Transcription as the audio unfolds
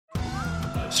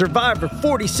Survivor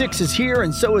 46 is here,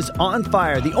 and so is On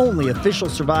Fire, the only official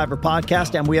Survivor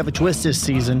podcast, and we have a twist this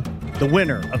season. The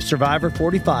winner of Survivor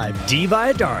 45, Dee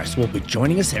Valladares, will be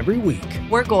joining us every week.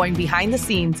 We're going behind the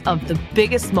scenes of the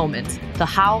biggest moments, the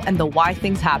how and the why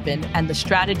things happen, and the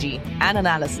strategy and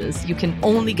analysis you can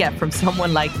only get from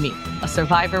someone like me, a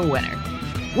Survivor winner.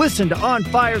 Listen to On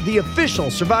Fire, the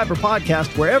official Survivor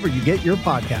podcast, wherever you get your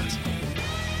podcasts.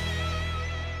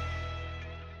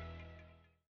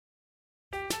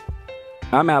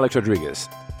 I'm Alex Rodriguez.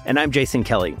 And I'm Jason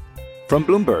Kelly. From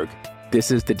Bloomberg,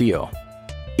 this is The Deal.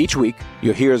 Each week,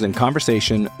 you'll hear us in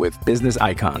conversation with business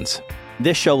icons.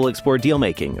 This show will explore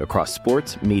deal-making across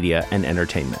sports, media, and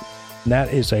entertainment.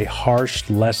 That is a harsh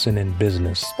lesson in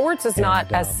business. Sports is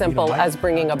not as simple as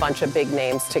bringing a bunch of big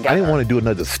names together. I didn't want to do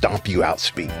another stomp you out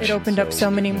speech. It opened up so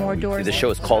many more doors. The show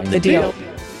is called The Deal.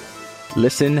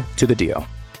 Listen to The Deal.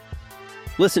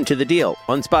 Listen to The Deal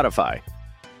on Spotify.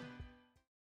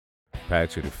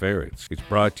 Patriots is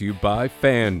brought to you by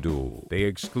FanDuel, the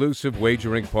exclusive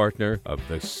wagering partner of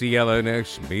the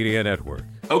CLNS Media Network.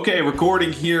 Okay,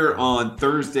 recording here on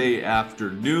Thursday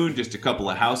afternoon. Just a couple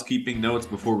of housekeeping notes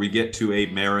before we get to a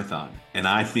marathon. And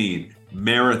I mean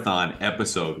marathon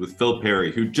episode with Phil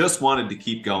Perry, who just wanted to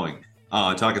keep going.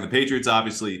 Talking the Patriots,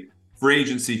 obviously, free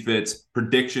agency fits,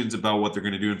 predictions about what they're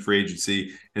going to do in free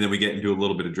agency, and then we get into a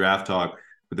little bit of draft talk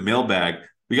with the mailbag.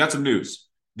 We got some news.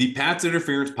 The Pats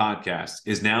Interference podcast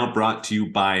is now brought to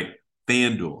you by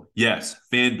FanDuel. Yes,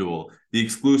 FanDuel, the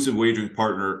exclusive wagering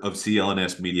partner of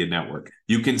CLNS Media Network.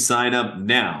 You can sign up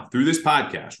now through this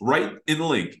podcast, right in the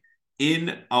link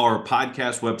in our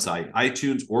podcast website,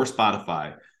 iTunes or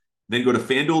Spotify. Then go to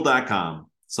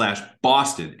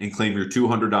FanDuel.com/Boston and claim your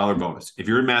 $200 bonus. If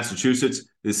you're in Massachusetts,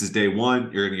 this is day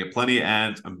one. You're going to get plenty of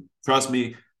ads. Trust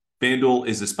me, FanDuel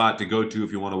is the spot to go to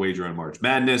if you want to wager on March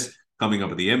Madness, coming up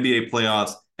with the NBA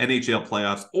playoffs, NHL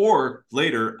playoffs, or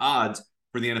later odds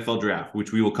for the NFL draft,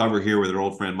 which we will cover here with our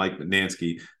old friend Mike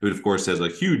Manansky, who, of course, has a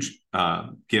huge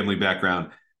gambling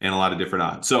background and a lot of different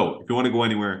odds. So if you want to go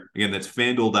anywhere, again, that's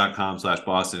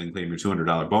FanDuel.com/Boston and claim your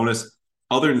 $200 bonus.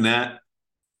 Other than that,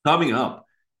 coming up,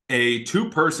 a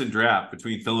two-person draft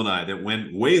between Phil and I that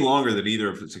went way longer than either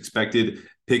of us expected,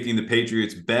 picking the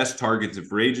Patriots' best targets in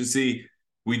free agency.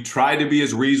 We tried to be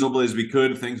as reasonable as we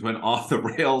could. Things went off the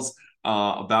rails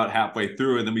about halfway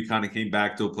through, and then we kind of came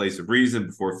back to a place of reason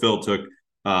before Phil took,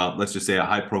 let's just say, a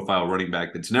high-profile running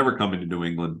back that's never come into New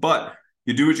England. But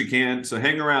you do what you can, so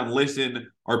hang around, listen.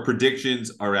 Our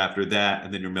predictions are after that,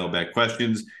 and then your mailbag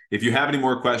questions. If you have any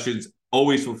more questions,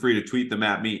 always feel free to tweet them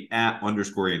at me,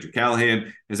 @_Andrew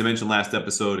Callahan. As I mentioned last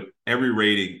episode, every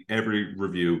rating, every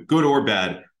review, good or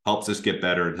bad, helps us get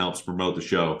better and helps promote the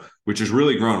show, which has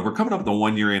really grown. We're coming up with a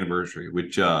 1-year anniversary,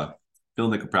 which feeling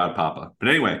like a proud papa. But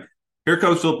anyway, here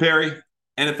comes Phil Perry,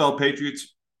 NFL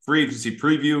Patriots free agency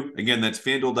preview. Again, that's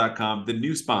FanDuel.com, the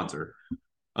new sponsor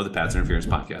of the Pats Interference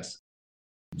podcast.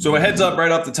 So a heads up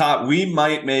right off the top, we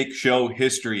might make show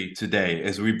history today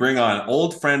as we bring on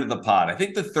old friend of the pod. I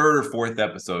think the third or fourth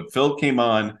episode, Phil came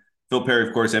on. Phil Perry,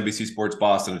 of course, NBC Sports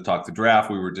Boston, to talk the draft.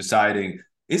 We were deciding,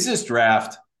 is this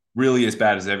draft really as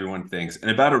bad as everyone thinks? And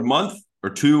about a month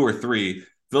or two or three,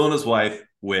 Phil and his wife,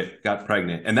 Whit, got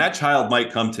pregnant. And that child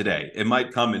might come today. It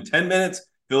might come in 10 minutes.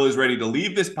 Phil is ready to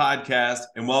leave this podcast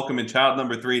and welcome in child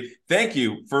number 3. Thank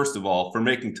you, first of all, for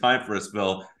making time for us,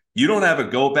 Phil. You don't have a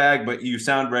go bag, but you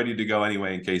sound ready to go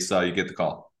anyway in case you get the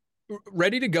call.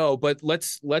 Ready to go, but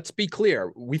let's be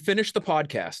clear. We finished the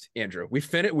podcast, Andrew. We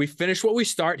finish what we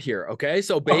start here, okay?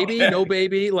 So baby, okay. No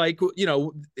baby,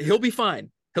 he'll be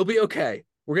fine. He'll be okay.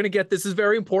 We're going to get this. Is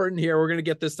very important here. We're going to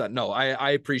get this done. No, I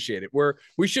appreciate it.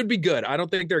 We should be good. I don't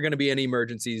think there are going to be any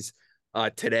emergencies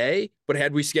today, but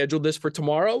had we scheduled this for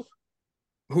tomorrow,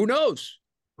 who knows?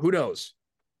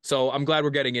 So I'm glad we're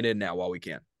getting it in now while we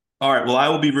can. All right. Well, I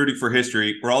will be rooting for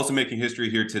history. We're also making history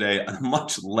here today on a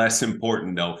much less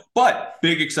important note, but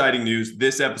big exciting news.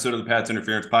 This episode of the Pats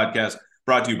Interference podcast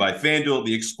brought to you by FanDuel,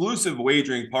 the exclusive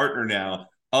wagering partner now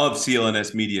of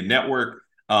CLNS Media Network.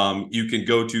 You can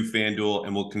go to FanDuel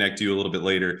and we'll connect to you a little bit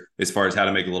later as far as how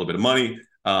to make a little bit of money.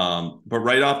 But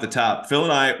right off the top, Phil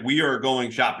and I, we are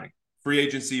going shopping. Free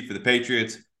agency for the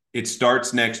Patriots. It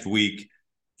starts next week.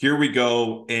 Here we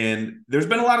go. And there's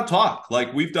been a lot of talk.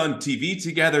 Like, we've done TV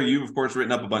together. You've, of course,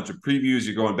 written up a bunch of previews.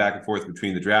 You're going back and forth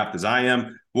between the draft as I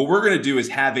am. What we're going to do is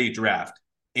have a draft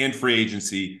and free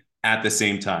agency at the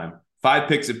same time. 5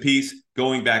 picks apiece,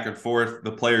 going back and forth.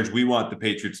 The players we want the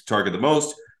Patriots to target the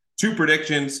most. 2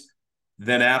 predictions.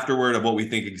 Then afterward of what we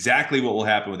think exactly what will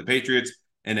happen with the Patriots,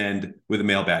 and end with a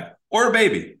mailbag or a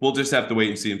baby. We'll just have to wait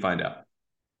and see and find out.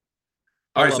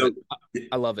 All right.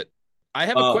 I love it. I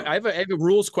have I have a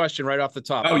rules question right off the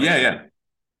top. Oh, yeah.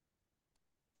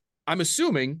 I'm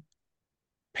assuming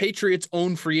Patriots'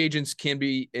 own free agents can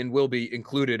be and will be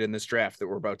included in this draft that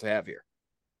we're about to have here.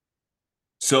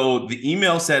 So the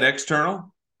email said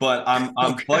external, but I'm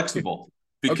Okay. flexible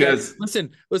because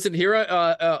listen here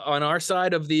on our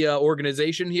side of the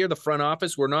organization here, the front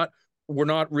office, we're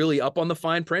not really up on the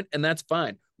fine print, and that's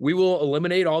fine. We will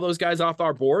eliminate all those guys off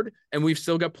our board, and we've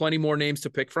still got plenty more names to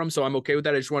pick from, so I'm okay with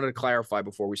that. I just wanted to clarify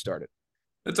before we started.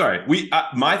 That's all right.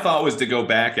 My thought was to go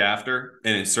back after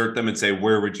and insert them and say,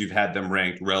 where would you've had them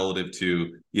ranked relative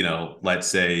to, let's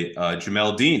say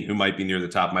Jamel Dean, who might be near the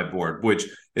top of my board, which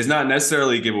is not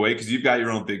necessarily a giveaway because you've got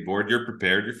your own big board. You're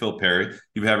prepared. You're Phil Perry.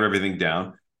 You have everything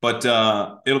down. But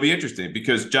it'll be interesting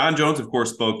because John Jones, of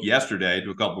course, spoke yesterday to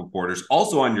a couple of reporters,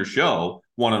 also on your show,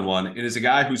 one-on-one, and is a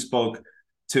guy who spoke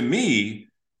to me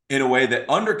in a way that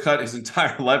undercut his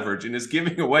entire leverage and is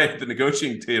giving away at the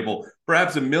negotiating table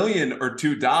perhaps $1 million or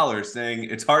 $2 million, saying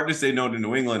it's hard to say no to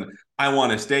New England. I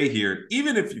want to stay here.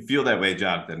 Even if you feel that way,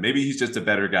 Jonathan, maybe he's just a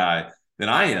better guy than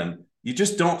I am. You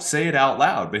just don't say it out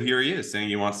loud. But here he is saying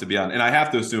he wants to be on. And I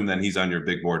have to assume then he's on your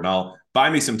big board. And I'll buy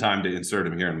me some time to insert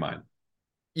him here in mine.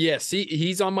 Yes,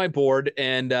 he's on my board,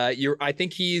 and I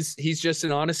think he's just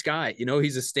an honest guy.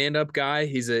 He's a stand-up guy.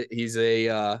 He's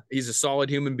a solid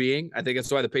human being. I think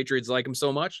that's why the Patriots like him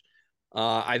so much.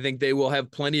 I think they will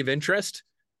have plenty of interest.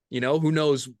 Who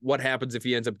knows what happens if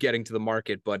he ends up getting to the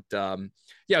market. But it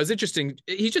was interesting.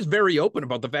 He's just very open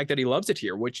about the fact that he loves it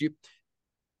here, which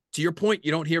to your point,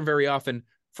 you don't hear very often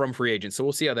from free agents. So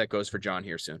we'll see how that goes for John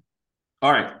here soon.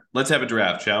 All right, let's have a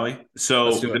draft, shall we?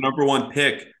 So the number one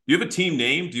pick, do you have a team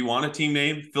name? Do you want a team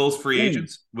name? Phil's free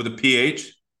agents with a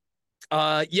PH?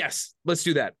 Yes, let's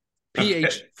do that.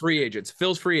 PH free agents.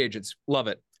 Phil's free agents. Love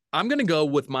it. I'm going to go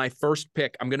with my first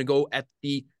pick. I'm going to go at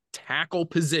the tackle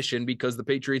position because the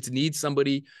Patriots need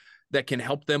somebody that can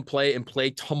help them play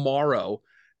tomorrow.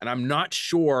 And I'm not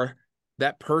sure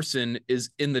that person is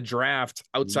in the draft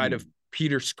outside of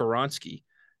Peter Skoronski.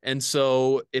 And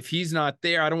so if he's not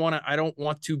there, I don't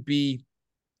want to be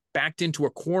backed into a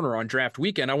corner on draft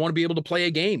weekend. I want to be able to play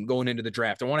a game going into the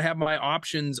draft. I want to have my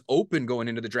options open going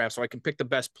into the draft so I can pick the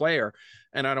best player.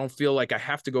 And I don't feel like I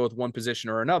have to go with one position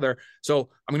or another.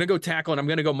 So I'm going to go tackle, and I'm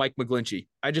going to go Mike McGlinchey.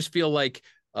 I just feel like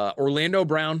Orlando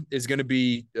Brown is going to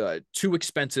be too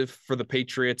expensive for the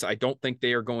Patriots. I don't think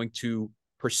they are going to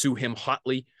pursue him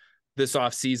hotly this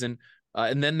offseason.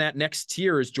 And then that next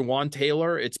tier is Jawan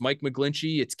Taylor. It's Mike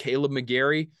McGlinchey. It's Caleb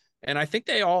McGarry. And I think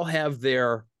they all have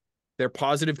their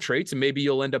positive traits, and maybe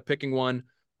you'll end up picking one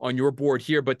on your board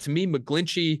here. But to me,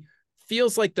 McGlinchey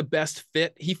feels like the best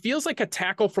fit. He feels like a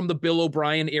tackle from the Bill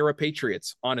O'Brien era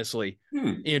Patriots, honestly.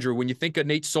 Andrew, when you think of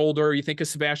Nate Solder, you think of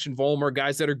Sebastian Vollmer,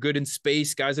 guys that are good in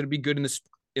space, guys that would be good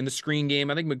in the screen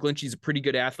game. I think McGlinchey's a pretty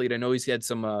good athlete. I know he's had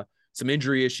some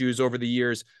injury issues over the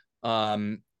years.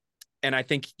 And I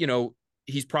think,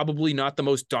 he's probably not the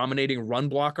most dominating run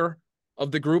blocker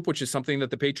of the group, which is something that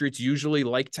the Patriots usually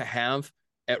like to have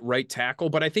at right tackle,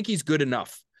 but I think he's good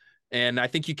enough. And I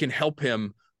think you can help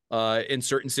him in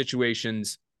certain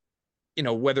situations,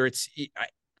 whether it's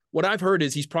what I've heard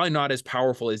is he's probably not as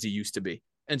powerful as he used to be.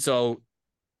 And so,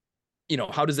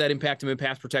 how does that impact him in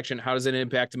pass protection? How does it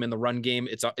impact him in the run game?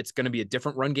 It's going to be a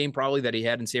different run game probably that he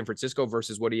had in San Francisco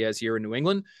versus what he has here in New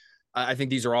England. I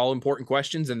think these are all important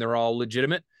questions and they're all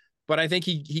legitimate. But I think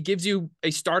he gives you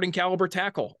a starting caliber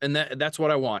tackle, and that's what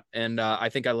I want. And I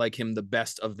think I like him the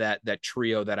best of that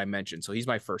trio that I mentioned. So he's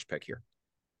my first pick here.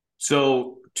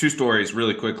 So 2 stories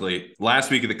really quickly. Last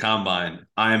week at the Combine,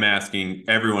 I am asking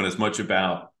everyone as much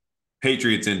about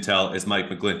Patriots intel as Mike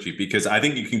McGlinchey, because I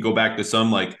think you can go back to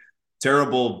some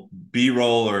terrible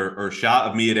B-roll or shot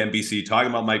of me at NBC talking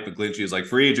about Mike McGlinchey as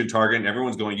free agent target, and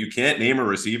everyone's going, you can't name a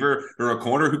receiver or a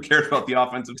corner. Who cares about the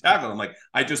offensive tackle? I'm like,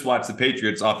 I just watched the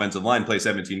Patriots offensive line play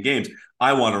 17 games.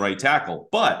 I want a right tackle.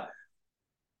 But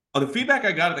the feedback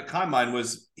I got at the Combine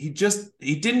was he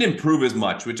didn't improve as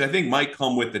much, which I think might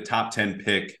come with the top 10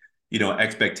 pick,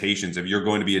 expectations of you're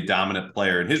going to be a dominant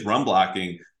player. And his run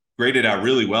blocking graded out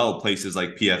really well at places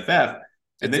like PFF.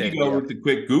 And then you go with the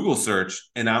quick Google search,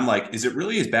 and I'm like, is it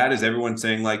really as bad as everyone's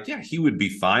saying? Yeah, he would be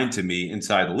fine to me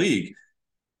inside the league.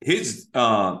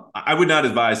 I would not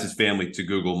advise his family to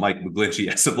Google Mike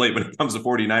McGlinchey as of late when it comes to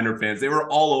 49er fans. They were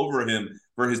all over him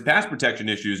for his pass protection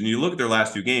issues. And you look at their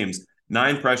last 2 games,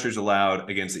 9 pressures allowed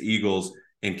against the Eagles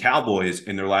and Cowboys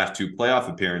in their last 2 playoff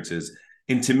appearances.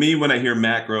 And to me, when I hear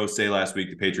Matt Gross say last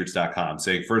week to Patriots.com,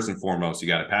 saying first and foremost, you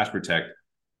got to pass protect,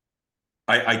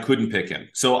 I couldn't pick him.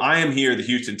 So I am here, the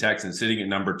Houston Texans, sitting at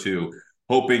number 2,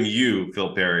 hoping you,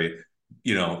 Phil Perry,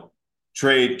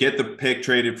 get the pick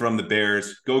traded from the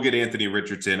Bears, go get Anthony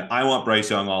Richardson. I want Bryce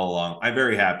Young all along. I'm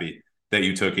very happy that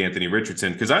you took Anthony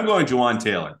Richardson because I'm going Juwan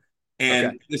Taylor.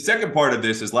 And the second part of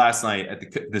this is last night at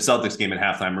the Celtics game at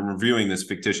halftime, I'm reviewing this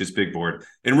fictitious big board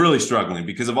and really struggling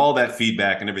because of all that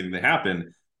feedback and everything that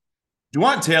happened.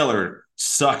 Juwan Taylor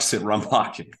sucks at run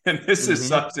blocking. And this is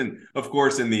sucks in, of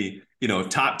course, in the,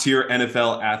 top tier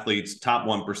NFL athletes, top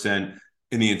 1%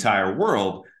 in the entire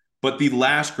world. But the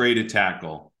last graded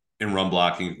tackle in run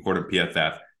blocking, according to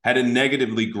PFF, had a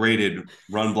negatively graded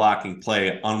run blocking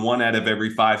play on 1 out of every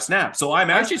 5 snaps. So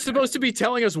aren't you supposed to be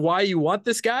telling us why you want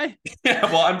this guy?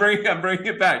 Yeah, well, I'm bringing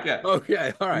it back. Yeah.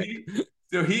 Okay. All right.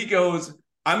 So he goes,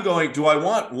 I'm going, do I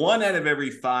want 1 out of every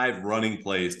 5 running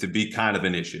plays to be kind of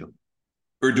an issue?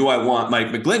 Or do I want Mike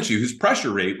McGlinchey, whose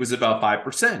pressure rate was about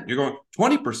 5%? You're going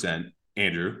 20%,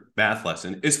 Andrew, math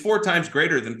lesson, is 4 times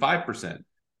greater than 5%.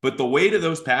 But the weight of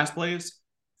those pass plays,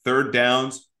 third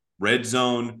downs, red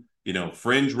zone,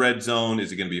 fringe red zone,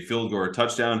 is it going to be a field goal or a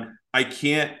touchdown? I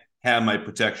can't have my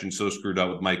protection so screwed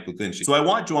up with Mike McGlinchey. So I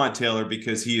want Juwan Taylor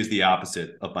because he is the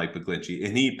opposite of Mike McGlinchey,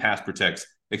 and he pass protects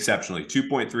exceptionally.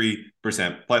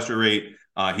 2.3% pressure rate.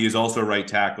 He is also right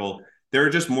tackle. There are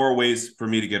just more ways for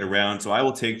me to get around. So I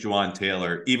will take Juwan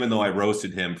Taylor, even though I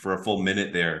roasted him for a full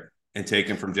minute there and take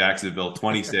him from Jacksonville,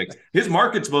 26. His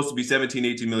market's supposed to be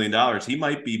 $17-18 million. He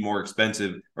might be more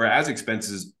expensive or as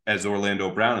expensive as Orlando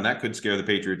Brown, and that could scare the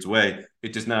Patriots away.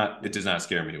 It does not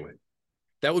scare me away.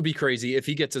 That would be crazy if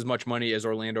he gets as much money as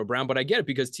Orlando Brown, but I get it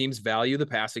because teams value the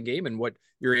passing game and what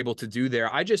you're able to do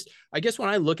there. I guess when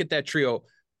I look at that trio,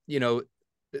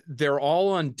 they're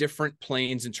all on different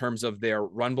planes in terms of their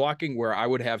run blocking, where I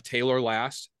would have Taylor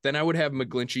last, then I would have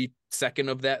McGlinchey second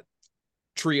of that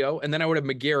trio, and then I would have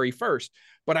McGarry first.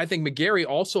 But I think McGarry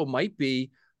also might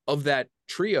be, of that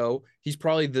trio, he's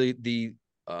probably the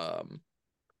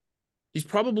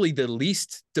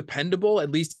least dependable,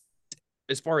 at least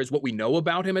as far as what we know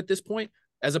about him at this point,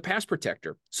 as a pass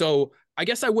protector. So I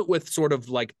guess I went with sort of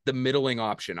like the middling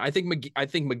option. I think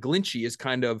McGlinchey is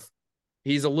kind of,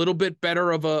 he's a little bit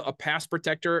better of a pass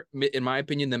protector, in my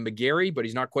opinion, than McGarry, but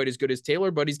he's not quite as good as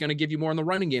Taylor, but he's going to give you more in the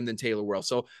running game than Taylor will.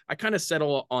 So I kind of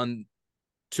settle on,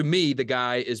 to me, the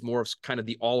guy is more of kind of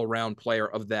the all-around player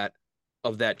of that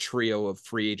trio of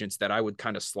free agents that I would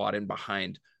kind of slot in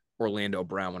behind Orlando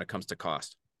Brown when it comes to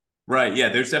cost. Right. Yeah,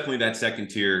 there's definitely that second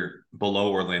tier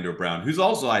below Orlando Brown, who's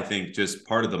also, I think, just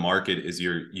part of the market is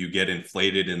you get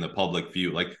inflated in the public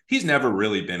view. Like, he's never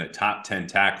really been a top 10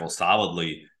 tackle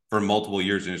solidly for multiple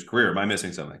years in his career. Am I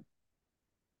missing something?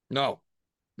 No.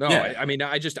 Yeah. I mean,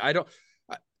 I don't,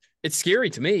 it's scary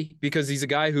to me because he's a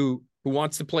guy who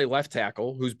wants to play left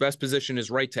tackle, whose best position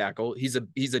is right tackle. He's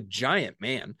a giant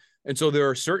man. And so there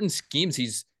are certain schemes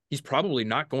he's probably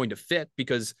not going to fit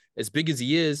because as big as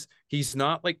he is, he's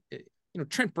not like,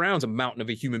 Trent Brown's a mountain of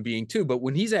a human being too, but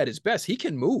when he's at his best, he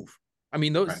can move. I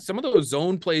mean, some of those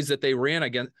zone plays that they ran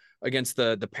against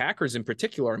the Packers in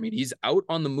particular, I mean, he's out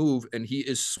on the move and he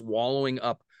is swallowing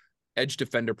up edge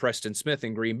defender Preston Smith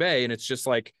in Green Bay. And it's just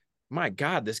like, my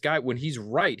God, this guy, when he's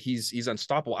right, he's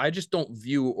unstoppable. I just don't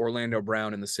view Orlando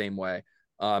Brown in the same way,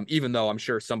 even though I'm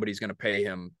sure somebody's going to pay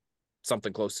him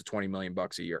something close to $20 million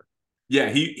a year. Yeah,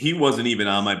 he wasn't even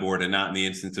on my board, and not in the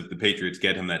instance if the Patriots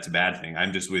get him, that's a bad thing.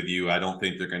 I'm just with you. I don't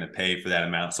think they're going to pay for that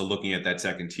amount. So looking at that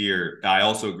second tier, I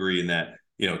also agree in that,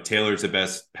 Taylor's the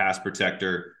best pass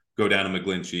protector. Go down to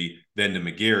McGlinchey, then to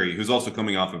McGarry, who's also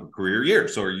coming off of a career year.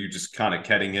 So are you just kind of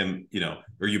ketting him,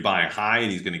 are you buying high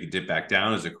and he's going to get dipped back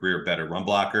down as a career better run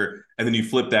blocker? And then you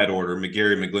flip that order.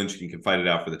 McGarry, McGlinchey can fight it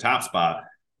out for the top spot.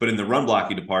 But in the run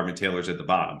blocking department, Taylor's at the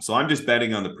bottom. So I'm just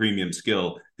betting on the premium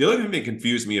skill. The other thing that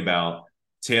confused me about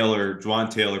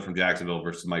Juwan Taylor from Jacksonville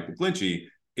versus Mike McGlinchey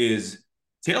is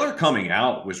Taylor coming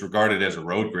out was regarded as a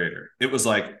road grader. It was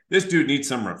like, this dude needs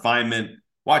some refinement,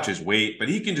 watch his weight, but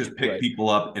he can just pick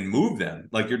people up and move them.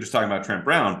 Like you're just talking about Trent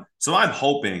Brown. So I'm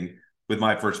hoping with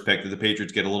my first pick that the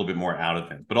Patriots get a little bit more out of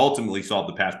him, but ultimately solve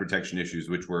the pass protection issues,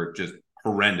 which were just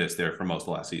horrendous there for most of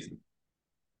last season.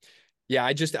 Yeah,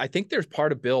 I think there's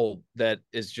part of Bill that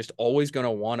is just always going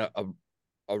to want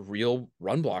a real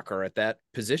run blocker at that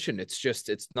position.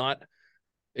 It's not,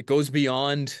 it goes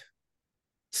beyond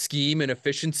scheme and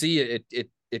efficiency.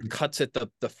 It cuts at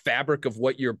the fabric of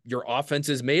what your offense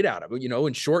is made out of,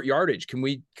 in short yardage. Can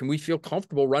we feel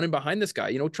comfortable running behind this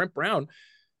guy? Trent Brown,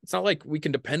 it's not like we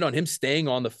can depend on him staying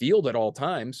on the field at all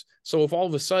times. So if all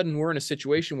of a sudden we're in a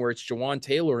situation where it's Juwan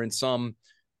Taylor and some,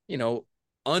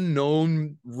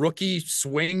 unknown rookie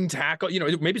swing tackle,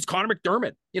 maybe it's Connor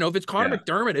McDermott, if it's Connor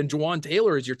McDermott and Juwan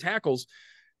Taylor as your tackles,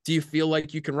 do you feel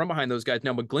like you can run behind those guys?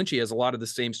 Now, McGlinchey has a lot of the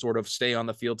same sort of stay on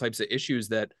the field types of issues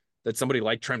that that somebody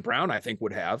like Trent Brown, I think,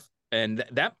 would have. And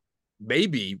that may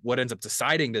be what ends up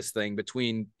deciding this thing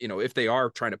between, if they are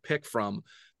trying to pick from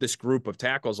this group of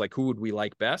tackles, like who would we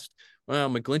like best? Well,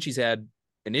 McGlinchey's had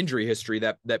an injury history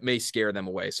that may scare them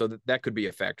away. So that could be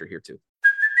a factor here too.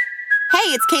 Hey,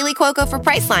 it's Kaylee Cuoco for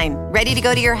Priceline. Ready to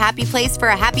go to your happy place for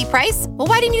a happy price? Well,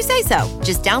 why didn't you say so?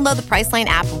 Just download the Priceline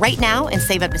app right now and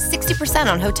save up to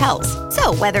 60% on hotels.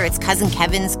 So whether it's Cousin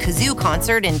Kevin's Kazoo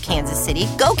Concert in Kansas City,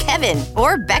 go Kevin,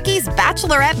 or Becky's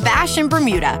Bachelorette Bash in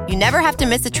Bermuda, you never have to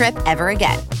miss a trip ever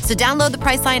again. So download the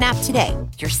Priceline app today.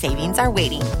 Your savings are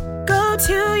waiting. Go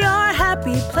to your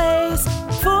happy place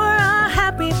for a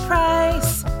happy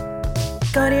price.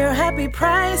 Go to your happy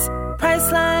price,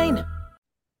 Priceline.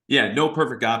 Yeah, no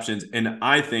perfect options. And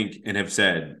I think and have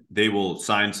said they will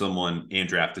sign someone and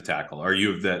draft a tackle. Are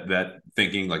you of that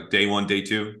thinking like day one, day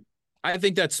two? I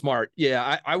think that's smart.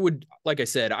 Yeah, I would, like I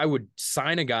said, I would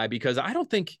sign a guy because I don't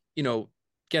think,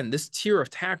 again, this tier of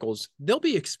tackles, they'll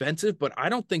be expensive, but I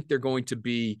don't think they're going to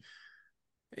be,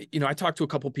 I talked to a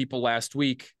couple people last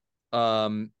week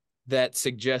that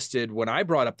suggested when I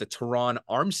brought up the Teron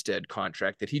Armstead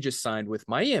contract that he just signed with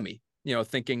Miami,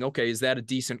 thinking, okay, is that a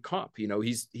decent comp?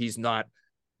 He's not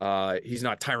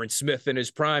Tyron Smith in his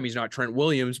prime. He's not Trent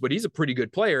Williams, but he's a pretty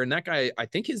good player. And that guy, I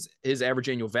think his average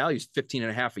annual value is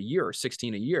 15.5 a year or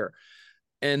 16 a year.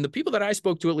 And the people that I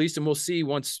spoke to, at least, and we'll see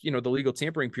once, the legal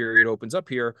tampering period opens up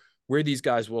here, where these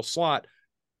guys will slot.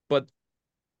 But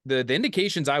the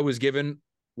indications I was given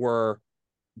were,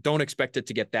 don't expect it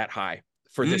to get that high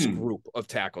for this group of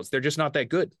tackles. They're just not that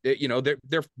good.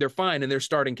 They're fine and they're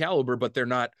starting caliber, but they're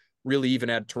not really even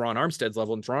at Teron Armstead's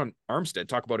level. And Teron Armstead,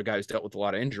 talk about a guy who's dealt with a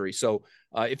lot of injury. So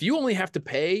if you only have to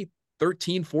pay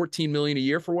 13, 14 million a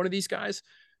year for one of these guys,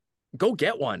 go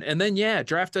get one. And then,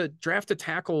 draft a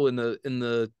tackle in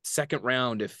the second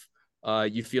round. If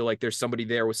you feel like there's somebody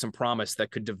there with some promise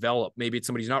that could develop, maybe it's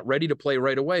somebody who's not ready to play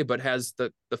right away, but has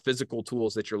the physical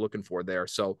tools that you're looking for there.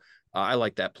 So I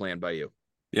like that plan by you.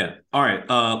 Yeah. All right.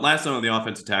 Last one on the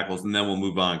offensive tackles, and then we'll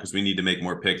move on because we need to make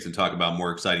more picks and talk about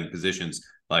more exciting positions.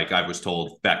 Like I was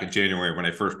told back in January when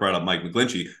I first brought up Mike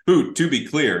McGlinchey, who, to be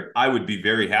clear, I would be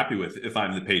very happy with if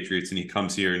I'm the Patriots and he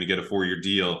comes here and you get a 4-year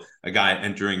deal, a guy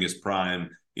entering his prime,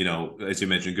 as you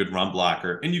mentioned, good run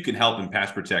blocker, and you can help in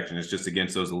pass protection. It's just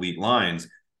against those elite lines.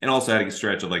 And also having a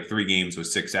stretch of like 3 games with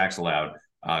 6 sacks allowed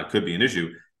could be an issue.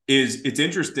 It's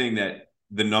interesting that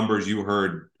the numbers you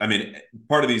heard, I mean,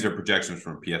 part of these are projections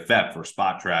from PFF or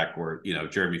Spot Track, or,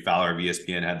 Jeremy Fowler of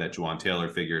ESPN had that Juwan Taylor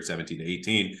figure at 17 to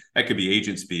 18. That could be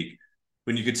agent speak.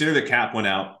 When you consider the cap went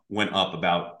up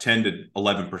about 10 to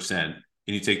 11%, and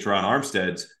you take Teron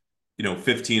Armstead's,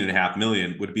 15.5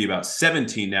 million would be about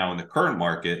 17 now in the current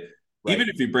market. Right. Even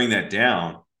if you bring that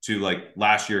down to like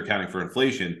last year accounting for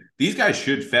inflation, these guys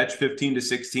should fetch 15 to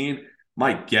 16.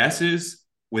 My guess is,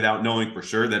 without knowing for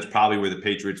sure, that's probably where the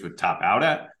Patriots would top out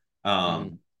at.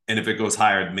 And if it goes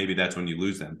higher, maybe that's when you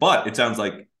lose them. But it sounds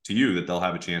like to you that they'll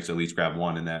have a chance to at least grab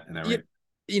one in that range.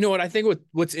 You know what? I think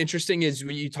what's interesting is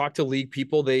when you talk to league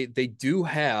people, they do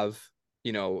have,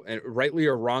 and rightly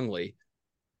or wrongly,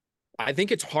 I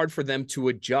think it's hard for them to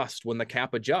adjust when the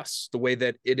cap adjusts the way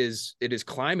that it is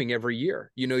climbing every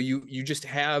year. You just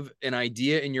have an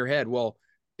idea in your head. Well,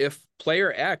 if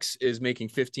player X is making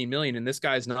 15 million and this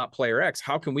guy's not player X,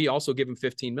 how can we also give him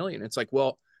 15 million? It's like,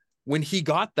 well, when he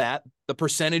got that, the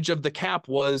percentage of the cap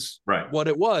was what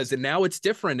it was. And now it's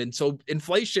different. And so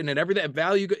inflation and everything,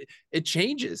 value, it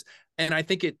changes. And I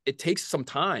think it takes some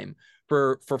time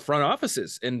for front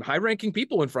offices and high ranking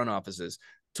people in front offices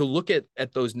to look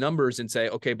at those numbers and say,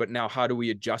 okay, but now how do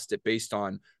we adjust it based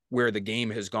on where the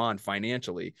game has gone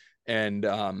financially? And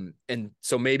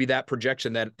so maybe that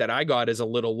projection that I got is a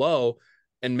little low,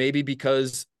 and maybe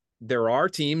because there are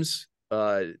teams,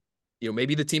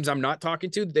 maybe the teams I'm not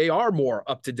talking to, they are more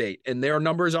up to date and their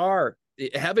numbers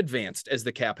have advanced as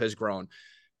the cap has grown.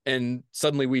 And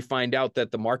suddenly we find out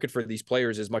that the market for these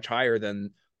players is much higher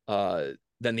than the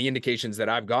indications that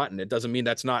I've gotten. It doesn't mean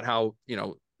that's not how,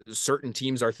 certain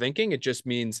teams are thinking. It just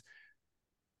means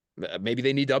maybe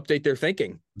they need to update their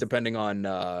thinking depending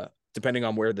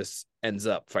on where this ends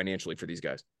up financially for these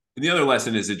guys. And the other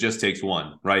lesson is it just takes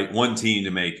one, right? One team to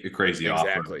make a crazy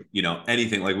offer.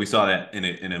 Anything like we saw that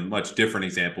in a much different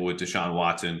example with Deshaun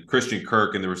Watson, Christian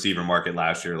Kirk in the receiver market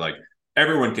last year. Like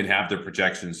everyone can have their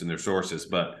projections and their sources,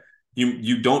 but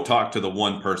you don't talk to the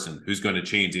one person who's going to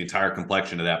change the entire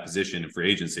complexion of that position in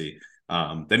free agency.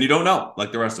 Then you don't know,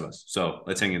 like the rest of us. So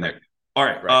let's hang in there. All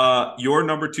right. Your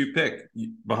number 2 pick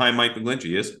behind Mike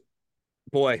McGlinchey is?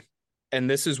 Boy, and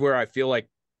this is where I feel like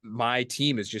my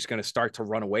team is just going to start to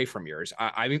run away from yours.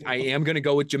 I am going to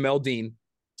go with Jamel Dean.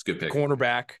 It's a good pick.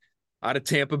 Cornerback. out of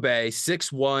Tampa Bay,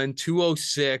 6'1",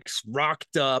 206,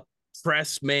 rocked up,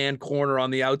 press man corner on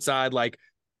the outside, like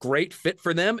great fit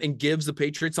for them and gives the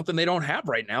Patriots something they don't have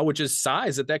right now, which is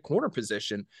size at that corner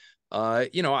position.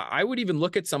 I would even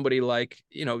look at somebody like,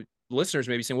 listeners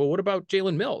maybe saying, well, what about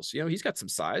Jalen Mills? He's got some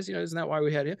size, isn't that why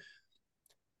we had him?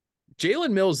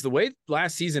 Jalen Mills, the way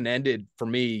last season ended for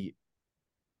me,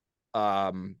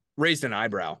 raised an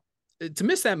eyebrow. To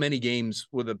miss that many games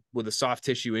with a soft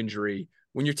tissue injury,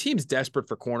 when your team's desperate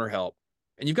for corner help,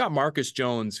 and you've got Marcus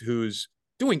Jones, who's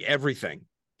doing everything.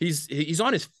 He's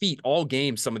on his feet all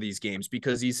game, some of these games,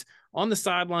 because he's on the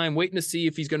sideline waiting to see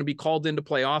if he's going to be called in to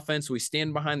play offense. So he's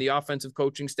standing behind the offensive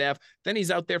coaching staff. Then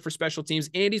he's out there for special teams,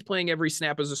 and he's playing every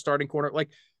snap as a starting corner. Like,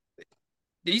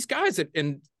 these guys,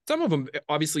 and some of them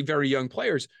obviously very young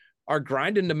players, are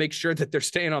grinding to make sure that they're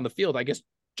staying on the field. I guess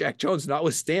Jack Jones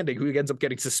notwithstanding, who ends up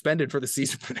getting suspended for the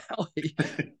season finale.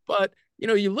 But,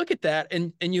 you look at that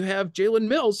and you have Jalen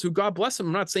Mills, who, God bless him,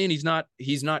 I'm not saying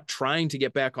he's not trying to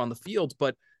get back on the field,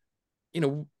 but,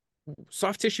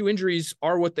 soft tissue injuries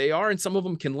are what they are, and some of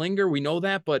them can linger. We know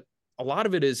that, but a lot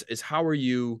of it is how are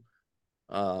you,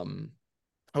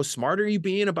 how smart are you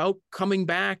being about coming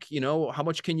back? How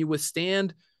much can you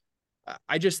withstand?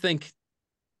 I just think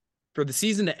for the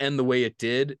season to end the way it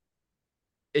did,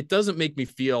 it doesn't make me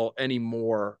feel any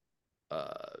more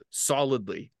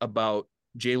solidly about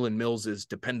Jalen Mills's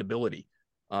dependability.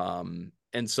 And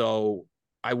so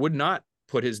I would not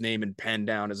put his name and pen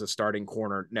down as a starting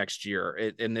corner next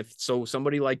year. And if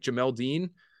somebody like Jamel Dean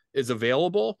is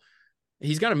available,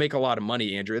 he's going to make a lot of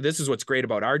money, Andrew. This is what's great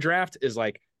about our draft is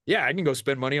like, yeah, I can go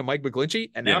spend money on Mike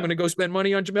McGlinchey, and now I'm going to go spend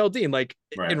money on Jamel Dean. Like,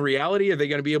 right. In reality, are they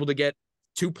going to be able to get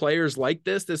two players like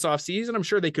this offseason? I'm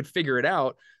sure they could figure it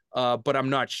out. But I'm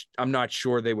not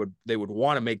sure they would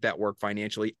want to make that work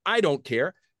financially. I don't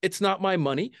care. It's not my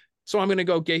money. So I'm going to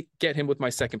go get him with my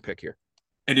second pick here.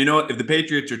 And if the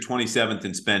Patriots are 27th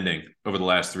in spending over the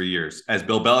last 3 years, as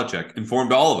Bill Belichick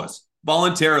informed all of us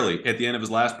voluntarily at the end of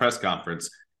his last press conference,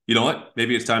 you know what?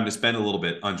 Maybe it's time to spend a little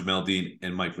bit on Jamel Dean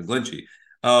and Mike McGlinchey.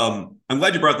 I'm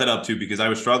glad you brought that up too, because I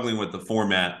was struggling with the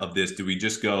format of this. Do we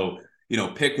just go,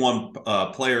 pick one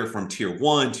player from tier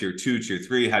 1, tier 2, tier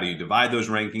 3? How do you divide those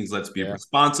rankings? Let's be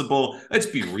responsible. Let's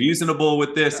be reasonable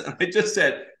with this. And I just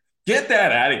said, get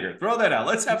that out of here. Throw that out.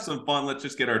 Let's have some fun. Let's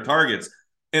just get our targets.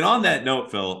 And on that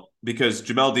note, Phil, because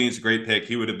Jamel Dean's a great pick,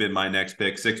 he would have been my next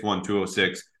pick, 6'1",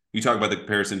 206. You talk about the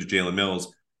comparison to Jalen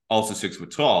Mills, also 6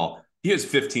 foot tall. He has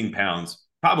 15 pounds,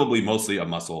 probably mostly a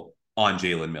muscle on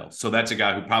Jalen Mills. So that's a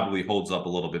guy who probably holds up a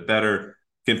little bit better,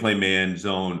 can play man,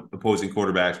 zone, opposing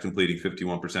quarterbacks completing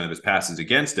 51% of his passes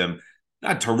against him.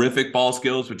 Not terrific ball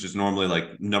skills, which is normally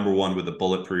like number one with a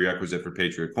bullet prerequisite for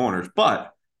Patriot corners,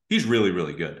 but he's really,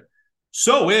 really good.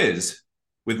 So is,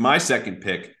 with my second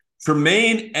pick,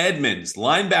 Tremaine Edmonds,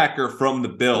 linebacker from the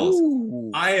Bills.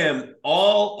 Ooh. I am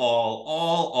all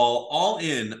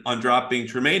in on dropping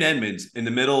Tremaine Edmonds in the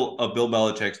middle of Bill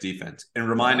Belichick's defense and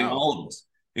reminding all of us,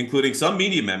 including some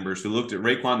media members who looked at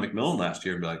Raekwon McMillan last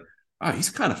year and be like, oh,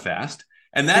 he's kind of fast.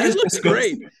 And that is looks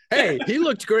great. Hey, he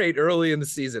looked great early in the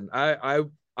season. I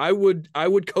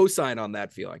would co-sign on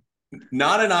that feeling.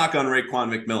 Not a knock on Raekwon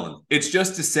McMillan. It's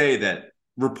just to say that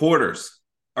reporters,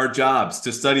 our jobs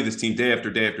to study this team day after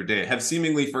day after day, have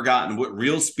seemingly forgotten what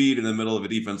real speed in the middle of a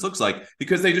defense looks like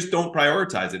because they just don't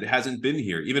prioritize it. It hasn't been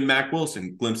here. Even Mack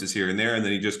Wilson glimpses here and there, and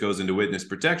then he just goes into witness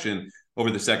protection over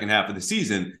the second half of the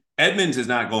season. Edmonds is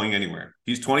not going anywhere.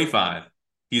 He's 25.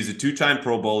 He's a two-time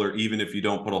Pro Bowler, even if you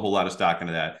don't put a whole lot of stock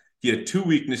into that. He had two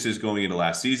weaknesses going into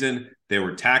last season. They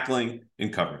were tackling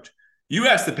and coverage. You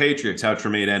ask the Patriots how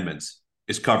Tremaine Edmonds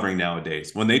is covering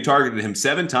nowadays. When they targeted him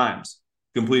 7 times,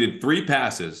 completed 3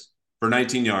 passes for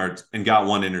 19 yards, and got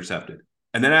 1 intercepted.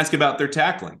 And then ask about their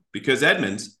tackling, because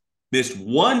Edmonds missed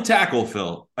 1 tackle,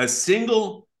 Phil, a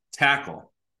single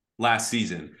tackle last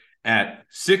season at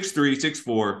 6'3",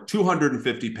 6'4",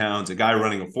 250 pounds, a guy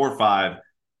running a 4.5.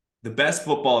 The best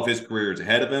football of his career is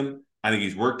ahead of him. I think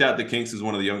he's worked out the kinks as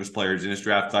one of the youngest players in his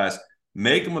draft class.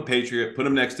 Make him a Patriot, put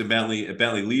him next to Bentley. If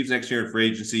Bentley leaves next year in free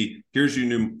agency, here's your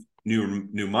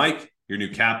new Mike, your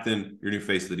new captain, your new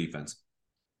face of the defense.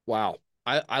 Wow.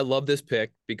 I love this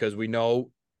pick because we know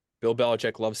Bill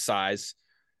Belichick loves size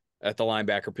at the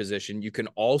linebacker position. You can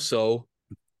also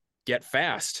get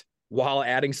fast while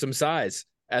adding some size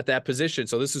at that position.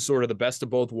 So this is sort of the best of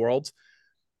both worlds.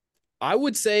 I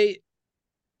would say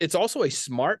it's also a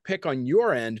smart pick on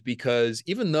your end because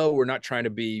even though we're not trying to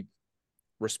be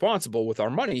responsible with our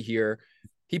money here,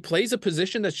 he plays a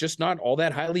position that's just not all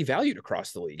that highly valued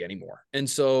across the league anymore. And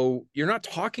so you're not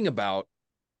talking about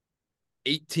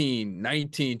 $18,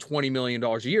 $19, $20 million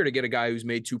a year to get a guy who's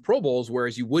made 2 Pro Bowls,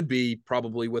 whereas you would be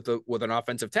probably with an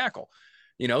offensive tackle,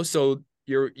 so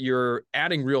you're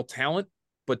adding real talent,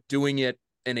 but doing it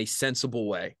in a sensible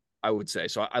way, I would say.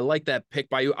 So I like that pick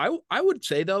by you. I would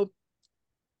say, though,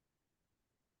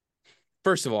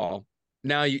 first of all,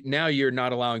 now you're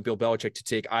not allowing Bill Belichick to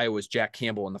take Iowa's Jack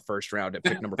Campbell in the first round at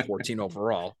pick number 14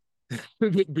 overall.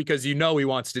 Because he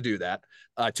wants to do that.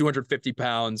 250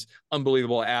 pounds,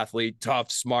 unbelievable athlete, tough,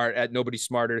 smart. Nobody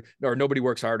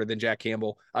works harder than Jack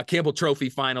Campbell. Campbell Trophy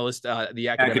finalist, the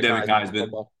academic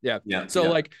Heisman. Yeah.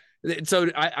 So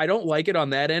I don't like it on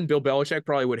that end. Bill Belichick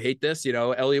probably would hate this.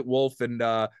 Elliot Wolf and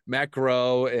Matt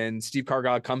Groh and Steve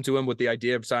Cargall come to him with the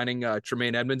idea of signing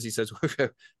Tremaine Edmonds. He says,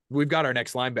 we've got our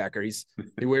next linebacker.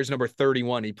 He wears number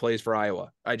 31. He plays for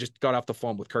Iowa. I just got off the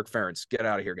phone with Kirk Ferentz. Get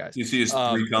out of here, guys. You see his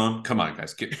 3 cone? Come on,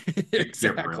 guys.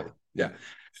 Exactly. Yeah.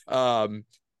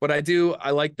 But I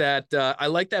like that. I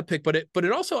like that pick, but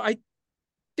it also,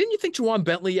 didn't you think Juwan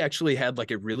Bentley actually had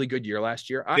like a really good year last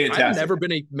year? I've never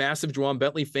been a massive Juwan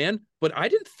Bentley fan, but I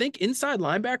didn't think inside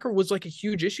linebacker was like a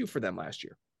huge issue for them last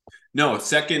year. No,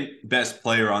 second best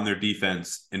player on their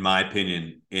defense, in my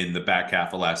opinion, in the back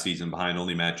half of last season behind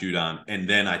only Matt Judon. And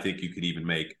then I think you could even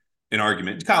make an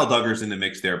argument. Kyle Duggar's in the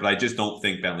mix there, but I just don't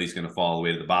think Bentley's going to fall all the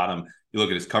way to the bottom. You look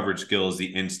at his coverage skills, the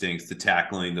instincts, the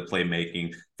tackling, the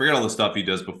playmaking. Forget all the stuff he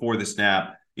does before the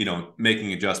snap,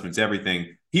 making adjustments,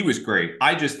 everything. He was great.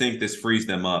 I just think this frees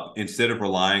them up. Instead of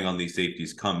relying on these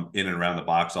safeties come in and around the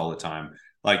box all the time,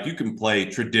 like you can play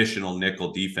traditional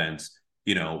nickel defense,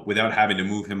 without having to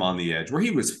move him on the edge, where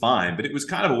he was fine, but it was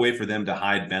kind of a way for them to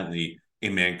hide Bentley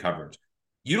in man coverage.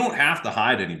 You don't have to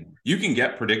hide anymore. You can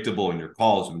get predictable in your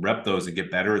calls and rep those and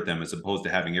get better at them, as opposed to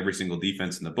having every single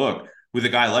defense in the book with a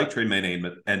guy like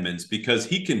Tremaine Edmonds, because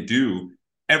he can do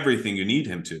everything you need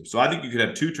him to. So I think you could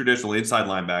have 2 traditional inside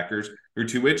linebackers, your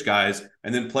 2 itch guys,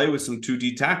 and then play with some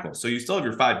 2D tackles. So you still have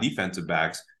your 5 defensive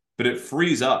backs, but it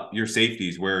frees up your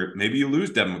safeties where maybe you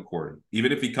lose Devin McCourty.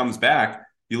 Even if he comes back,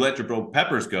 you let Jabril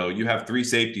Peppers go. You have 3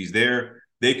 safeties there.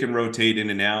 They can rotate in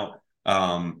and out.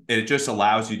 And it just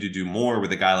allows you to do more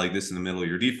with a guy like this in the middle of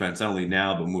your defense, not only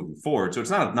now, but moving forward. So it's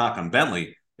not a knock on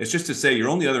Bentley. It's just to say your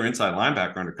only other inside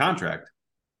linebacker under contract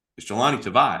is Jelani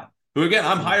Tavai, who, again,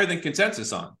 I'm higher than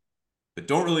consensus on, but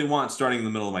don't really want starting in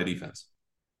the middle of my defense.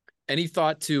 Any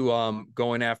thought to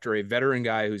going after a veteran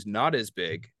guy who's not as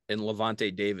big in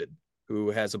Levante David, who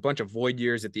has a bunch of void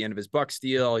years at the end of his Bucs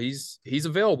deal? He's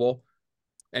available.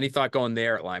 Any thought going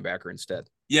there at linebacker instead?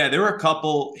 Yeah, there were a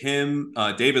couple.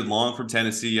 David Long from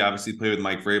Tennessee, obviously played with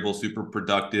Mike Vrabel, super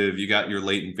productive. You got your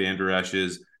Leighton Vander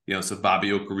Esch's, some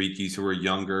Bobby Okerike's who are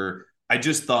younger. I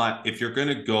just thought if you're going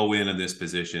to go in this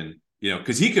position,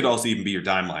 because he could also even be your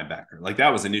dime linebacker. Like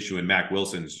that was an issue in Mac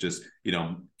Wilson's just,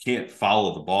 can't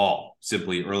follow the ball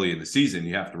simply early in the season.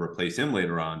 You have to replace him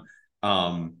later on.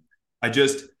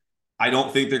 I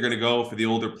don't think they're going to go for the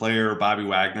older player, Bobby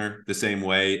Wagner, the same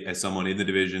way as someone in the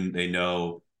division they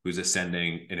know who's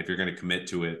ascending. And if you're going to commit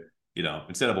to it,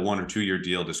 instead of a 1 or 2 year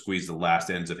deal to squeeze the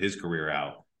last ends of his career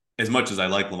out, as much as I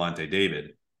like Levante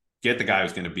David, get the guy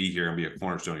who's going to be here and be a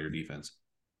cornerstone of your defense.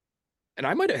 And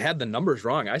I might have had the numbers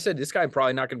wrong. I said this guy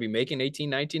probably not going to be making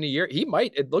 18, 19 a year. He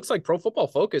might. It looks like Pro Football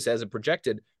Focus has it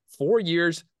projected 4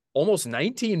 years, almost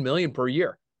 19 million per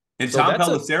year. And so Tom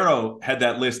Pelissero had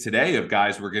that list today of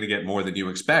guys who are going to get more than you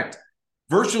expect.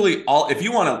 Virtually all, if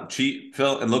you want to cheat,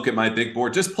 Phil, and look at my big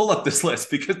board, just pull up this list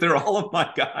because they're all of my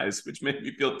guys, which made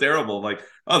me feel terrible. Like,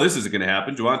 oh, this isn't going to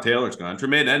happen. Juwan Taylor's gone.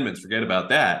 Tremaine Edmonds, forget about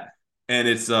that. And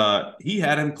it's he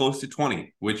had him close to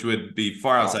 20, which would be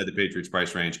far outside the Patriots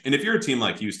price range. And if you're a team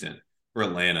like Houston or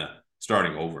Atlanta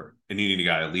starting over and you need a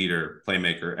guy, a leader,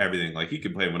 playmaker, everything, like he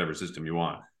can play in whatever system you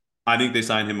want. I think they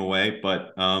signed him away.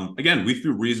 But again, we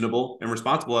threw reasonable and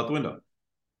responsible out the window.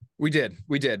 We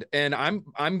did. And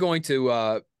I'm going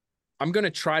to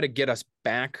try to get us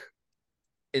back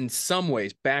in some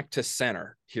ways back to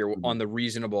center here on the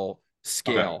reasonable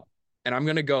scale. Okay. And I'm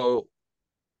going to go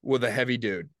with a heavy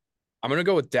dude. I'm going to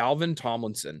go with Dalvin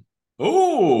Tomlinson.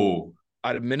 Oh,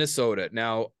 out of Minnesota.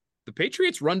 Now, the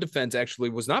Patriots run defense actually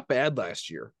was not bad last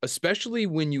year, especially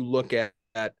when you look at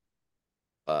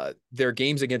their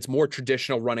games against more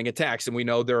traditional running attacks. And we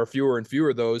know there are fewer and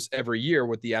fewer of those every year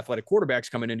with the athletic quarterbacks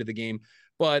coming into the game.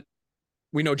 But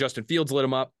we know Justin Fields lit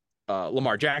them up.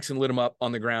 Lamar Jackson lit them up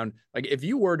on the ground. Like if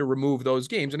you were to remove those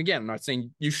games, and again, I'm not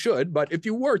saying you should, but if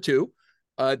you were to,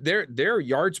 their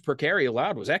yards per carry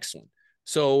allowed was excellent.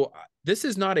 So this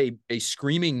is not a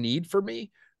screaming need for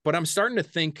me, but I'm starting to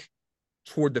think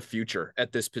toward the future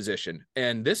at this position.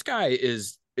 And this guy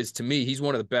is to me, he's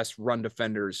one of the best run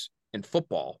defenders in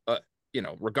football.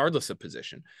 regardless of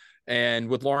position. And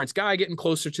with Lawrence Guy getting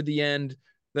closer to the end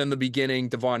than the beginning,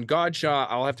 Devon Godshaw,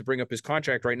 I'll have to bring up his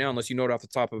contract right now, unless you know it off the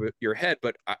top of your head,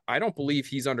 but I don't believe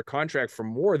he's under contract for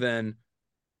more than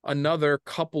another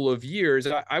couple of years.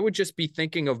 I would just be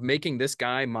thinking of making this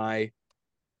guy my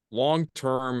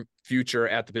long-term future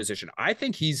at the position. I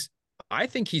think he's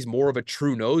more of a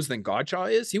true nose than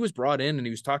Godshaw is. He was brought in and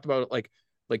he was talked about like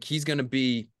he's going to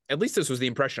be, at least this was the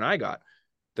impression I got,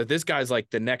 that this guy's like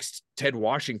the next Ted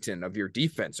Washington of your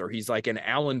defense, or he's like an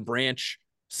Alan Branch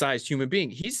sized human being.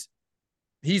 He's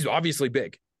obviously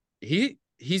big.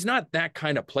 He's not that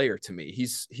kind of player to me.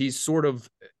 He's sort of,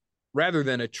 rather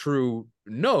than a true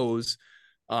nose,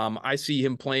 I see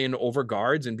him playing over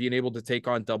guards and being able to take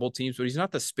on double teams, but he's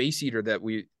not the space eater that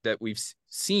we've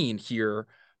seen here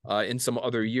in some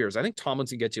other years. I think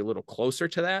Tomlinson gets you a little closer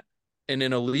to that. And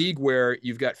in a league where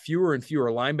you've got fewer and fewer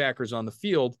linebackers on the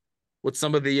field, what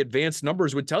some of the advanced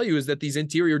numbers would tell you is that these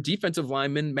interior defensive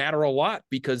linemen matter a lot,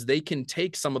 because they can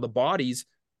take some of the bodies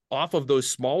off of those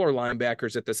smaller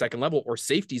linebackers at the second level, or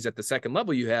safeties at the second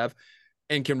level you have,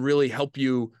 and can really help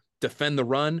you defend the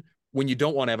run when you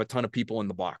don't want to have a ton of people in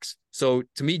the box. So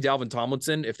to me, Dalvin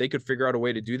Tomlinson, if they could figure out a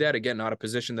way to do that, again, not a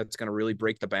position that's going to really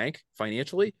break the bank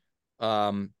financially,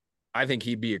 I think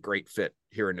he'd be a great fit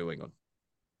here in New England.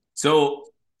 So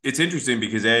it's interesting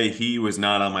because A, he was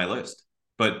not on my list,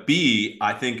 but B,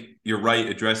 I think you're right,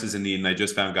 addresses a need, and I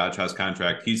just found Godshaw's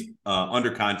contract. He's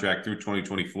under contract through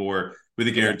 2024 with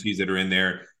the guarantees that are in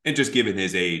there, and just given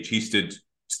his age, he should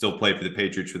still play for the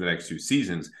Patriots for the next 2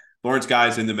 seasons. Lawrence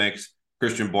Guy's in the mix.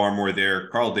 Christian Barmore there.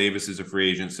 Carl Davis is a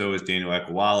free agent. So is Daniel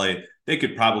Akewale. They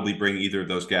could probably bring either of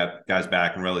those guys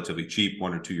back in relatively cheap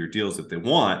 1 or 2 year deals if they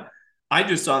want. I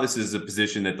just saw this as a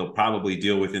position that they'll probably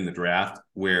deal with in the draft,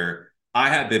 where I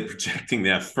have been projecting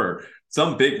them for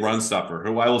some big run stuffer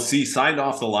who I will see signed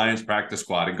off the Lions practice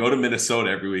squad and go to Minnesota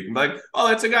every week and be like, oh,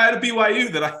 that's a guy at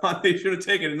BYU that I thought they should have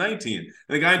taken in 19, and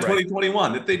the guy in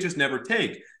 2021 that they just never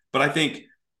take. But I think,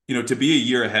 to be a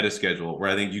year ahead of schedule, where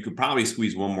I think you could probably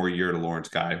squeeze 1 more year to Lawrence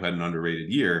Guy, who had an underrated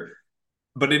year.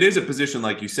 But it is a position,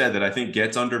 like you said, that I think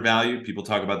gets undervalued. People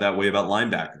talk about that way about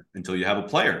linebacker until you have a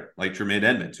player like Tremaine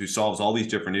Edmonds, who solves all these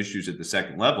different issues at the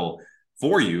second level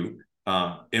for you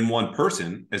in one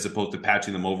person, as opposed to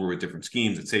patching them over with different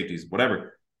schemes and safeties,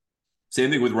 whatever.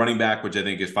 Same thing with running back, which I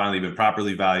think has finally been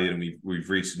properly valued, and we've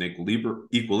reached an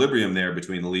equilibrium there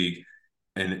between the league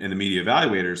and the media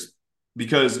evaluators.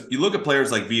 Because you look at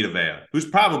players like Vita Vea, who's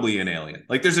probably an alien.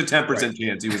 Like, there's a 10%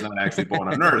 chance he was not actually born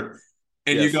on Earth.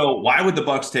 And you go, why would the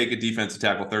Bucs take a defensive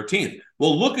tackle 13th?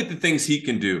 Well, look at the things he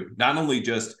can do, not only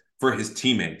just for his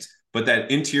teammates, but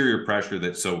that interior pressure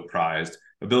that's so prized,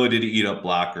 ability to eat up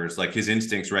blockers, like his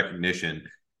instincts recognition.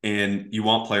 And you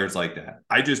want players like that.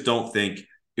 I just don't think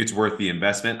it's worth the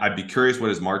investment. I'd be curious what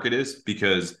his market is,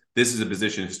 because this is a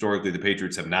position historically the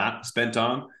Patriots have not spent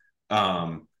on.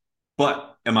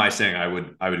 But am I saying I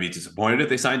would be disappointed if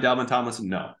they signed Dalvin Tomlinson?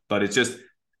 No, but it's just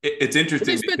it's interesting.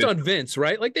 They spent on Vince,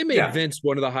 right? Like, they made Vince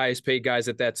one of the highest paid guys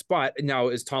at that spot. Now,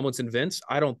 is Tomlinson Vince?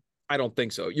 I don't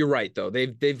think so. You're right, though.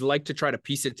 They've liked to try to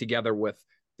piece it together with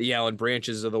the Alan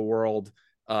Branches of the world.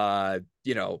 Because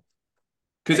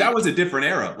that was a different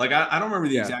era. Like, I don't remember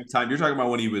the exact time. You're talking about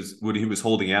when he was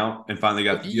holding out and finally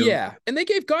got the deal. Yeah, and they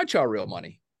gave Godshaw real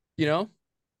money. Yeah,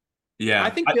 I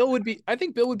think Bill would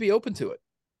be open to it.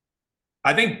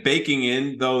 I think baking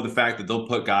in, though, the fact that they'll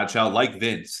put Godshaw, like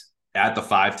Vince, at the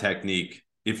 5 technique,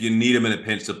 if you need him in a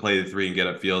pinch to play the 3 and get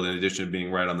upfield, in addition to being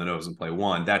right on the nose and play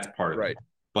 1, that's part of it.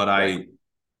 But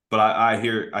I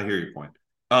hear your point.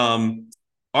 All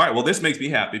right, well, this makes me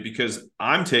happy, because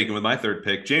I'm taking with my third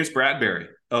pick James Bradberry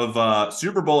of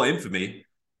Super Bowl infamy,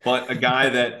 but a guy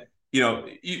that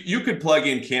you could plug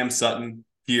in Cam Sutton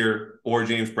here or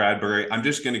James Bradberry. I'm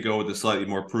just going to go with a slightly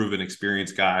more proven,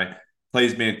 experienced guy.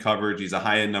 Plays man coverage. He's a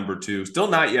high-end number 2. Still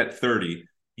not yet 30.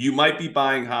 You might be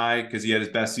buying high because he had his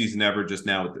best season ever just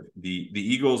now with the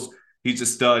Eagles. He's a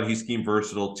stud. He's scheme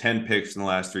versatile. 10 picks in the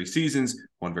last 3 seasons.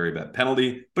 1 very bad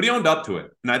penalty. But he owned up to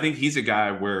it. And I think he's a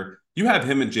guy where you have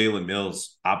him and Jalen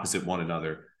Mills opposite one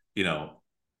another. You're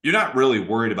not really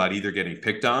worried about either getting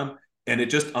picked on. And it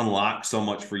just unlocks so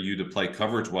much for you to play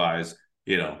coverage-wise.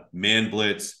 Man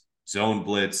blitz, zone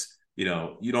blitz.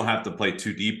 You don't have to play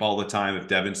too deep all the time if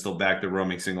Devin's still back there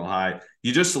roaming single high.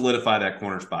 You just solidify that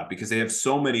corner spot because they have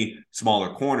so many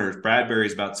smaller corners.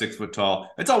 Bradbury's about 6 foot tall.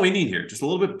 That's all we need here. Just a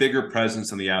little bit bigger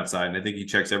presence on the outside. And I think he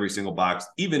checks every single box,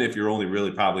 even if you're only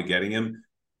really probably getting him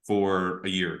for a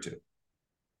year or 2.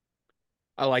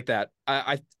 I like that.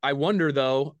 I wonder,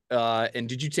 though, and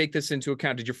did you take this into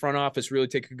account? Did your front office really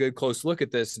take a good close look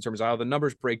at this in terms of how the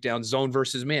numbers break down zone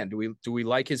versus man? Do we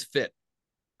like his fit?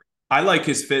 I like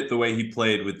his fit the way he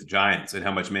played with the Giants and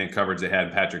how much man coverage they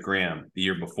had Patrick Graham the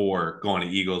year before going to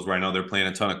Eagles, where I know they're playing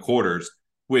a ton of quarters,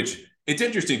 which it's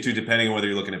interesting too, depending on whether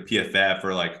you're looking at PFF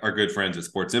or like our good friends at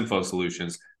Sports Info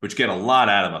Solutions, which get a lot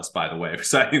out of us, by the way,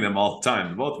 citing them all the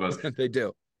time, both of us. They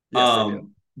do. Yes, they do.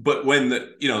 But when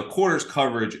the quarters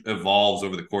coverage evolves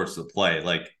over the course of the play,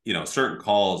 like, certain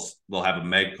calls, they'll have a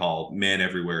meg call, man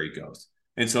everywhere he goes.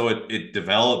 And so it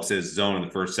develops as zone in the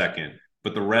first second,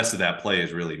 but the rest of that play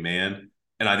is really man.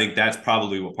 And I think that's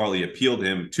probably what partly appealed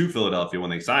him to Philadelphia when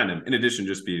they signed him, in addition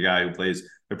to just be a guy who plays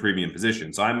a premium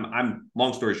position. So I'm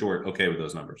long story short, okay with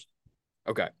those numbers.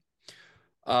 Okay.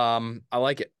 I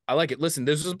like it. Listen,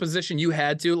 this was a position you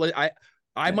had to,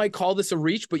 I might call this a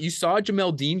reach, but you saw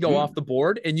Jamel Dean go off the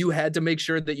board and you had to make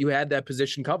sure that you had that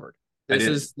position covered. This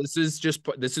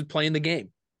is playing the game.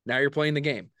 Now you're playing the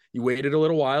game. You waited a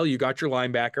little while. You got your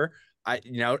linebacker.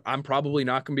 I'm probably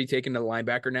not going to be taking the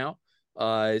linebacker now.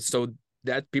 So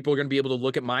that people are going to be able to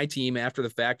look at my team after the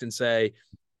fact and say,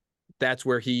 that's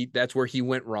where he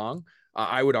went wrong.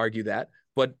 I would argue that,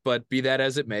 but be that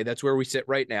as it may, that's where we sit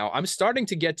right now. This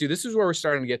is where we're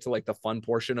starting to get to like the fun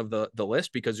portion of the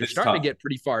list, because you're starting to get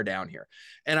pretty far down here.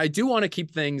 And I do want to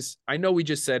keep things. I know we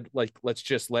just said, like, let's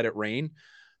just let it rain.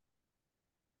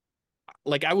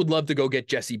 Like, I would love to go get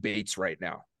Jesse Bates right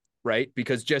now, right?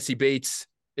 Because Jesse Bates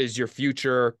is your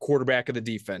future quarterback of the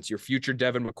defense, your future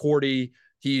Devin McCourty.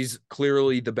 He's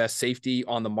clearly the best safety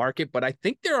on the market, but I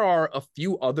think there are a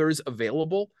few others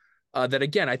available that,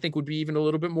 again, I think would be even a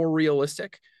little bit more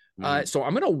realistic. So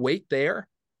I'm going to wait there,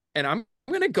 and I'm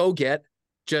going to go get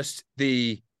just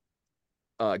the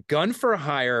gun for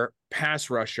hire pass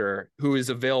rusher who is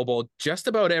available just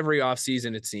about every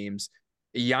offseason, it seems,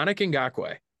 Yannick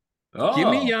Ngakoue. Oh. Give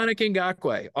me Yannick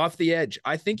Ngakoue off the edge.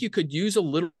 I think you could use a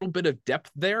little bit of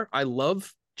depth there. I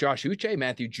love Josh Uche.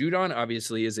 Matthew Judon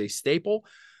obviously is a staple.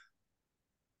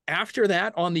 After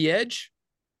that, on the edge,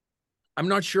 I'm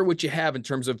not sure what you have in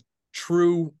terms of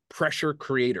true pressure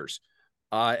creators.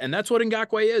 And that's what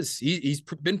Ngakoue is. He's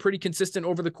been pretty consistent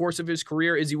over the course of his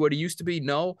career. Is he what he used to be?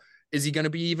 No. Is he going to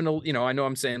be even, I know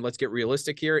I'm saying, let's get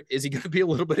realistic here. Is he going to be a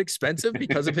little bit expensive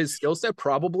because of his skill set?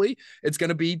 Probably. It's going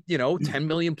to be, 10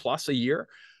 million plus a year,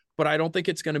 but I don't think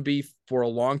it's going to be for a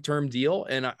long-term deal.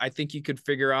 And I think you could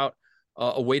figure out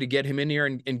a way to get him in here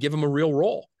and give him a real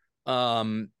role.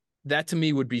 That to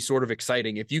me would be sort of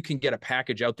exciting. If you can get a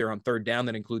package out there on third down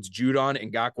that includes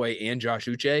Judon, Ngakoue, and Josh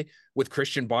Uche, with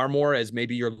Christian Barmore as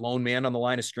maybe your lone man on the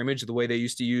line of scrimmage, the way they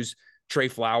used to use Trey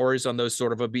Flowers on those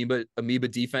sort of amoeba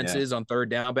defenses on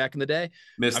third down back in the day.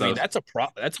 That's a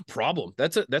problem.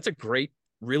 That's a great,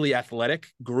 really athletic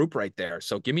group right there.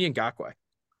 So give me Ngakoue.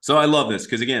 So I love this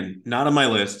because, again, not on my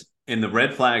list. And the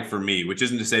red flag for me, which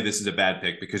isn't to say this is a bad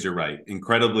pick, because you're right,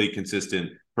 incredibly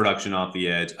consistent production off the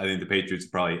edge. I think the Patriots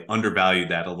probably undervalued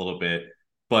that a little bit.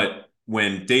 But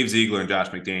when Dave Ziegler and Josh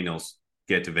McDaniels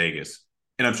get to Vegas,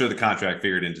 and I'm sure the contract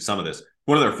figured into some of this,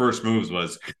 one of their first moves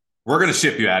was, we're going to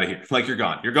ship you out of here. Like, you're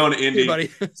gone. You're going to Indy. Hey,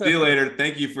 See you later.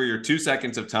 Thank you for your 2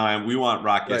 seconds of time. We want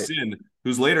Rock Ya-Sin,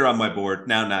 who's later on my board,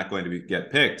 now not going to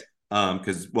get picked,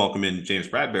 because welcome in James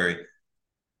Bradberry.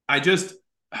 I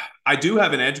do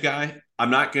have an edge guy. I'm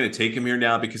not going to take him here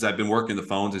now because I've been working the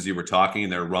phones as you were talking,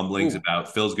 and there are rumblings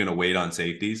about Phil's going to wait on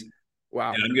safeties.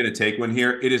 Wow. And I'm going to take one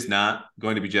here. It is not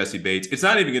going to be Jesse Bates. It's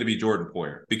not even going to be Jordan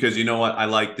Poyer, because you know what? I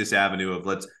like this avenue of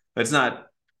let's not,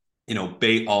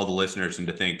 bait all the listeners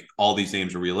into think all these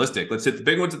names are realistic. Let's hit the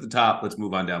big ones at the top. Let's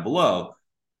move on down below.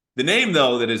 The name,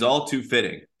 though, that is all too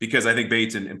fitting, because I think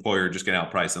Bates and Poyer are just going to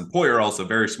outprice them. Poyer also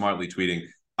very smartly tweeting,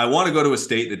 I want to go to a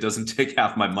state that doesn't take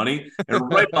half my money.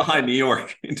 And right behind New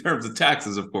York, in terms of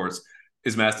taxes, of course,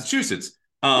 is Massachusetts.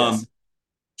 Yes.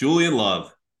 Julian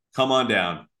Love, come on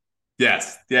down.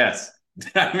 Yes.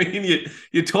 I mean,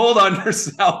 you told on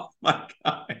yourself, my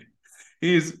guy.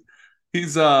 He's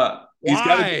a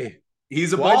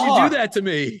ball Why'd you hawk. do that to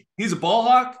me? He's a ball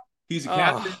hawk. He's a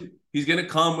captain. He's going to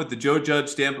come with the Joe Judge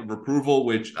stamp of approval,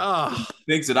 which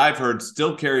things that I've heard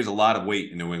still carries a lot of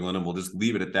weight in New England, and we'll just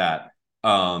leave it at that.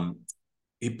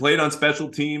 He played on special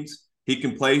teams. He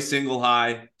can play single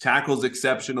high, tackles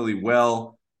exceptionally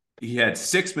well. He had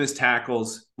 6 missed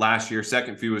tackles last year,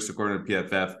 second fewest according to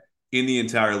PFF in the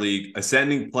entire league.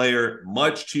 Ascending player,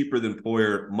 much cheaper than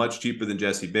Poyer, much cheaper than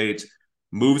Jesse Bates,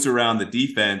 moves around the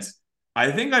defense.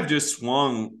 I think I've just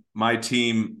swung my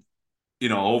team,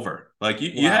 over. Like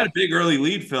you had a big early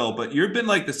lead, Phil, but you've been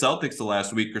like the Celtics the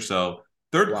last week or so.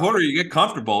 Third quarter, you get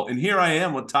comfortable, and here I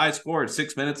am with tie score at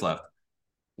 6 minutes left.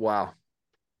 Wow.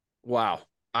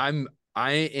 I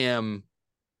am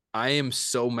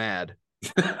so mad.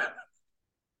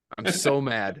 I'm so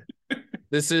mad.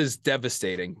 This is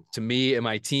devastating to me and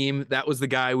my team. That was the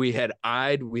guy we had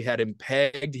eyed. We had him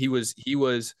pegged. He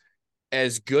was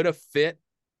as good a fit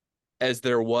as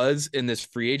there was in this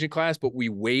free agent class, but we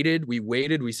waited.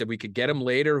 We said we could get him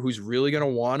later. Who's really going to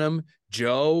want him?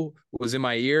 Joe was in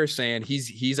my ear saying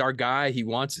he's our guy. He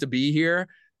wants to be here.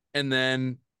 And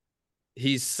then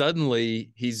he's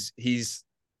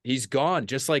gone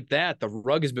just like that. The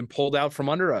rug has been pulled out from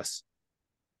under us.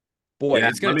 Boy,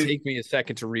 it's going to take me a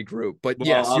second to regroup. But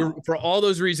yes, for all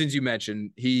those reasons you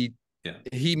mentioned, he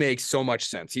makes so much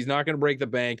sense. He's not going to break the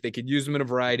bank. They could use him in a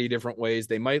variety of different ways.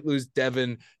 They might lose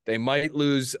Devin. They might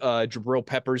lose Jabril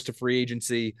Peppers to free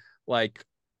agency. Like,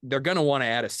 they're going to want to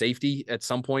add a safety at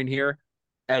some point here,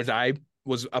 as I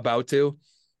was about to.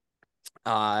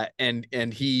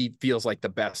 And he feels like the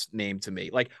best name to me.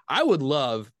 Like, I would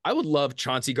love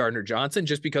Chauncey Gardner-Johnson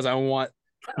just because I want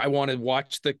to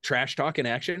watch the trash talk in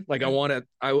action. Like,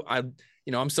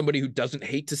 I'm somebody who doesn't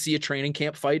hate to see a training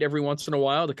camp fight every once in a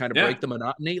while to kind of break the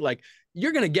monotony. Like,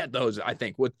 you're going to get those, I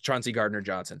think, with Chauncey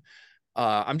Gardner-Johnson.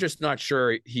 I'm just not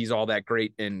sure he's all that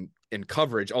great in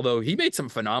coverage, although he made some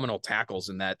phenomenal tackles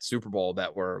in that Super Bowl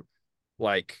that were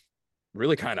like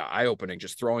really kind of eye-opening,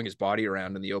 just throwing his body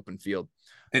around in the open field.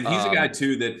 And he's a guy,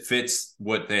 too, that fits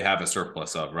what they have a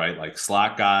surplus of, right? Like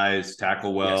slot guys,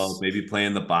 tackle well, maybe play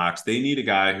in the box. They need a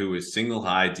guy who is single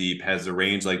high deep, has the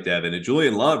range like Devin. And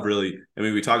Julian Love really, I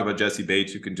mean, we talk about Jesse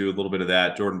Bates, who can do a little bit of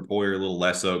that. Jordan Poyer, a little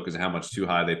less so because of how much too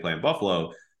high they play in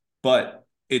Buffalo. But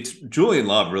it's Julian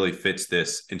Love really fits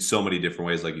this in so many different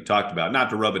ways, like you talked about. Not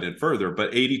to rub it in further,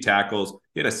 but 80 tackles.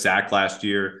 He had a sack last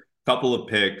year, couple of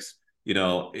picks. You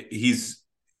know, he's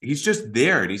just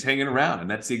there and he's hanging around. And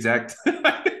that's the exact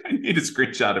I need a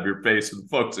screenshot of your face and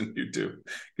folks on YouTube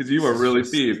because you are really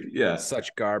peeved. Yeah.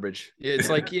 Such garbage. It's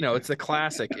like, it's the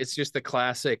classic. It's just the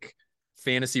classic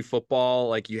fantasy football.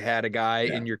 Like, you had a guy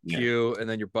in your queue and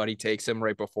then your buddy takes him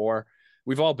right before.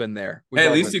 We've all been there.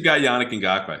 At least you got Yannick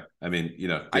Ngakoue. I mean,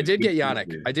 I did get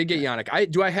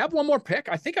Yannick. Do I have one more pick?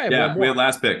 I think I have one more. We have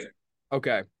last pick.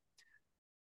 Okay.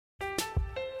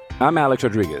 I'm Alex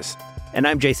Rodriguez. And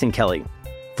I'm Jason Kelly.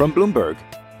 From Bloomberg,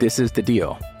 this is The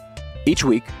Deal. Each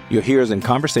week, you'll hear us in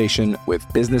conversation with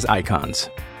business icons.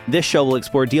 This show will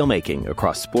explore deal-making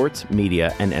across sports,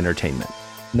 media, and entertainment.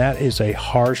 That is a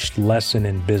harsh lesson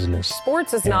in business.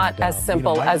 Sports is not as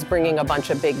simple as bringing a bunch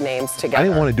of big names together. I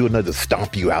didn't want to do another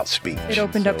stomp you out speech. It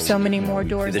opened up so many more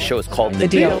doors. The show is called The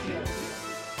Deal.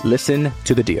 Listen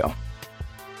to The Deal.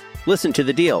 Listen to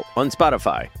The Deal on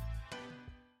Spotify.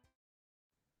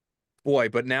 Boy,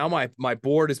 but now my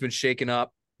board has been shaken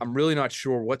up. I'm really not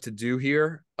sure what to do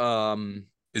here.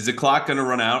 Is the clock going to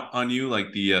run out on you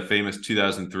like the famous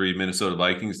 2003 Minnesota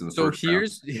Vikings in the first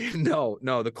round?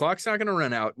 No, the clock's not going to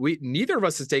run out. Neither of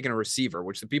us has taken a receiver,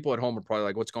 which the people at home are probably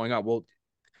like, what's going on? Well,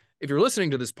 if you're listening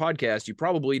to this podcast, you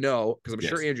probably know, because I'm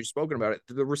sure Andrew's spoken about it,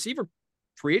 the receiver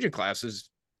free agent class is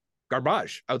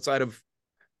garbage outside of,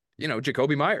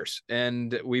 Jacoby Myers.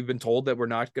 And we've been told that we're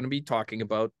not going to be talking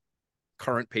about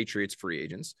current Patriots free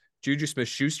agents. Juju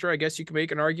Smith-Schuster, I guess you can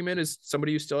make an argument, is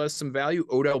somebody who still has some value.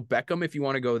 Odell Beckham, if you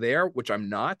want to go there, which I'm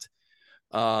not,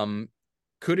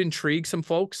 could intrigue some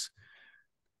folks.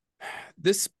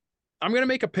 I'm going to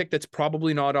make a pick that's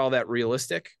probably not all that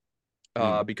realistic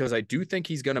because I do think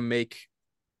he's not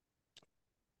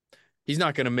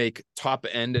going to make top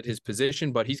end at his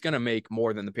position, but he's going to make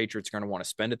more than the Patriots are going to want to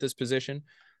spend at this position.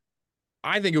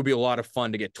 I think it would be a lot of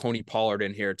fun to get Tony Pollard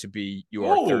in here to be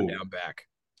your third down back.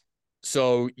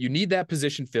 So you need that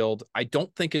position filled. I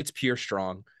don't think it's Pierre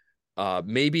Strong.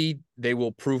 Maybe they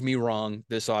will prove me wrong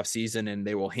this offseason and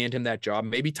they will hand him that job.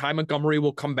 Maybe Ty Montgomery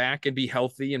will come back and be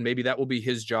healthy and maybe that will be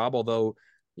his job. Although,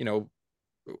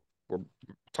 we're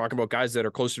talking about guys that are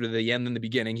closer to the end than the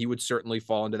beginning. He would certainly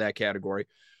fall into that category.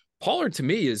 Pollard to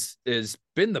me is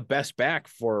been the best back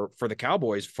for the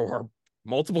Cowboys for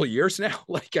multiple years now.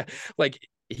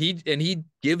 He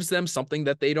gives them something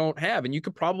that they don't have. And you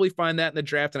could probably find that in the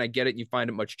draft. And I get it. You find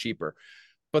it much cheaper,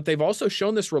 but they've also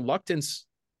shown this reluctance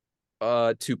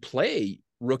to play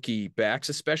rookie backs,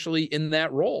 especially in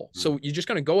that role. So you're just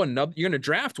going to you're going to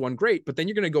draft one, great, but then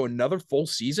you're going to go another full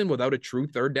season without a true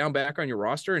third down back on your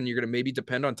roster. And you're going to maybe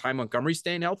depend on Ty Montgomery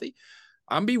staying healthy.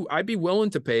 I'd be willing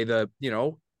to pay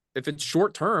if it's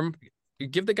short term, you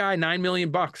give the guy $9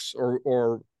 million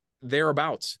or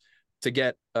thereabouts to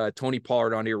get Tony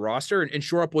Pollard onto your roster and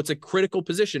shore up what's a critical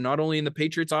position, not only in the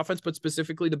Patriots offense, but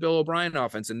specifically the Bill O'Brien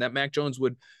offense. And that Mac Jones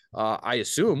would, I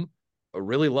assume,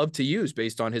 really love to use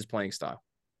based on his playing style.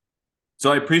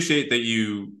 So I appreciate that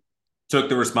you took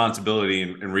the responsibility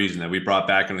and reason that we brought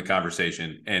back in the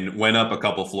conversation and went up a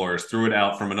couple floors, threw it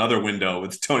out from another window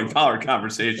with the Tony Pollard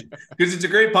conversation, because it's a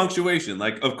great punctuation.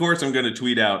 Like, of course, I'm going to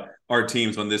tweet out our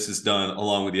teams when this is done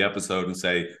along with the episode and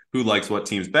say who likes what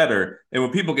teams better. And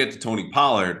when people get to Tony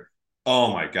Pollard,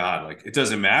 oh my God, like, it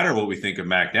doesn't matter what we think of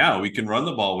Mac now. We can run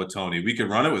the ball with Tony. We can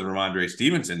run it with Ramondre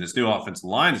Stevenson. This new offensive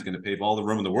line is going to pave all the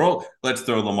room in the world. Let's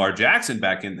throw Lamar Jackson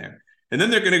back in there. And then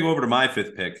they're going to go over to my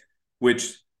fifth pick,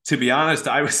 which, to be honest,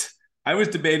 I was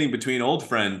debating between old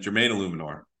friend Jermaine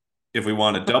Illuminor if we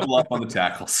want to double up on the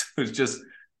tackles. It was just,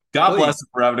 God bless him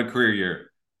for having a career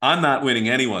year. I'm not winning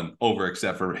anyone over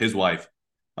except for his wife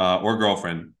or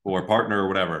girlfriend or partner or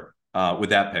whatever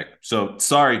with that pick. So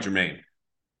sorry, Jermaine.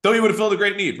 Though he would have filled a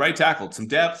great need, right tackle, some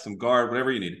depth, some guard,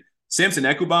 whatever you need. Samson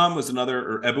Ekubam was another,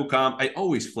 or Ebukam. I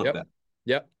always flip that.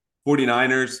 Yep.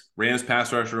 49ers, Rams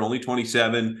pass rusher, only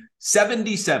 27,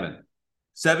 77.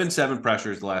 7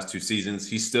 pressures the last 2 seasons.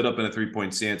 He stood up in a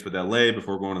 3-point stance with LA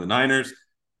before going to the Niners.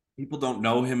 People don't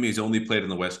know him. He's only played on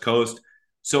the West Coast.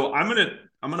 So I'm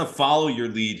gonna follow your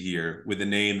lead here with a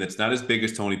name that's not as big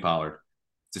as Tony Pollard.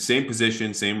 It's the same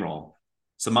position, same role.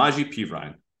 Samaje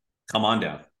Perine, come on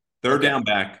down. Third down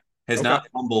back, has not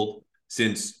fumbled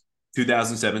since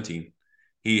 2017.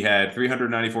 He had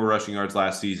 394 rushing yards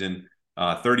last season,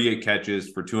 38 catches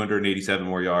for 287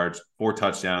 more yards, 4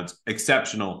 touchdowns.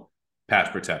 Exceptional pass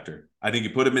protector. I think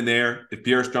you put him in there. If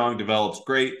Pierre Strong develops,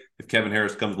 great. If Kevin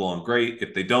Harris comes along, great.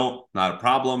 If they don't, not a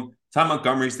problem. Ty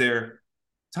Montgomery's there.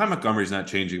 Ty Montgomery's not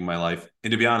changing my life. And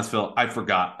to be honest, Phil, I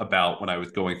forgot about when I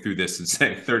was going through this and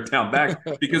saying third down back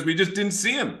because we just didn't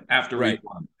see him after week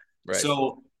 1. Right.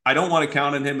 So I don't want to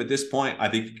count on him at this point. I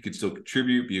think he could still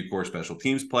contribute, be a core special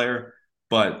teams player.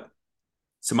 But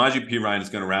Samaje Perine is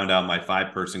going to round out my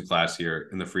 5-person class here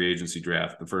in the free agency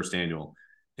draft, the first annual.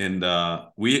 And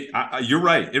you're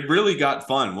right. It really got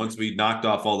fun once we knocked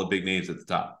off all the big names at the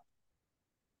top.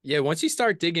 Yeah, once you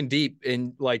start digging deep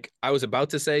and, like I was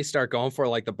about to say, start going for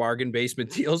like the bargain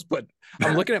basement deals, but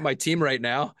I'm looking at my team right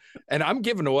now and I'm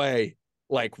giving away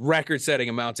like record-setting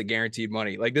amounts of guaranteed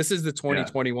money. Like this is the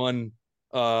 2021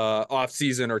 off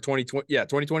season, or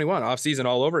 2021 off season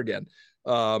all over again.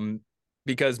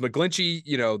 Because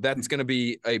McGlinchey, that's going to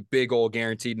be a big old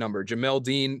guaranteed number. Jamel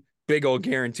Dean, big old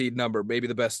guaranteed number, maybe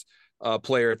the best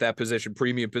player at that position,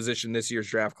 premium position this year's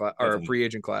draft class or free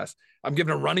agent class. I'm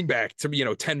giving a running back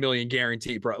to 10 million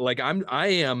guaranteed. Like I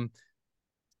am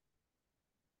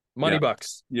money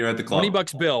bucks. You're at the club.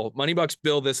 Money bucks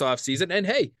bill this offseason. And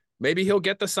hey, maybe he'll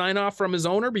get the sign off from his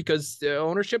owner because the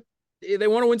ownership, they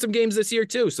want to win some games this year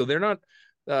too. So they're not,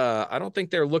 I don't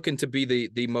think they're looking to be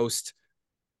the most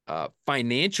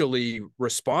financially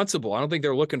responsible. I don't think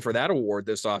they're looking for that award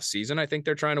this offseason. I think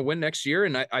they're trying to win next year.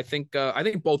 And I think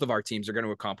both of our teams are going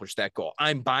to accomplish that goal.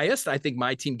 I'm biased. I think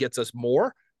my team gets us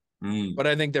more, but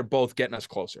I think they're both getting us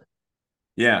closer.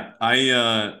 Yeah.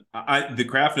 The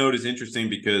Kraft note is interesting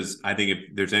because I think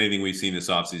if there's anything we've seen this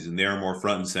offseason, they are more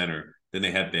front and center than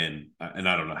they have been. And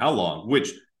I don't know how long,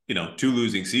 which, 2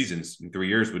 losing seasons in 3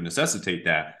 years would necessitate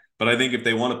that. But I think if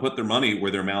they want to put their money where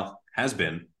their mouth has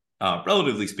been,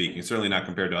 relatively speaking, certainly not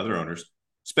compared to other owners,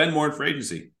 spend more in free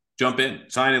agency, jump in,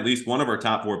 sign at least one of our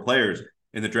top 4 players.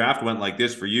 And the draft went like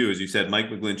this for you, as you said, Mike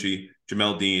McGlinchey,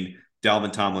 Jamel Dean,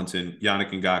 Dalvin Tomlinson,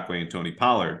 Yannick Ngakoue, and Tony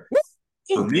Pollard.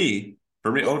 For me,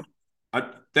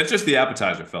 that's just the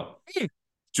appetizer, Phil.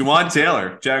 Juwan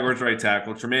Taylor, Jaguars right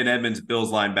tackle, Tremaine Edmonds, Bills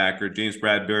linebacker, James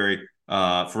Bradbury,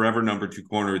 forever number 2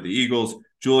 corner of the Eagles,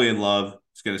 Julian Love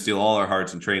is going to steal all our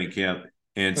hearts in training camp,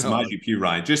 and Samaje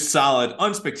Perine, just solid,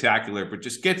 unspectacular, but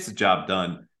just gets the job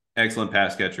done. Excellent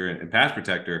pass catcher and pass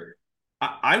protector.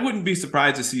 I wouldn't be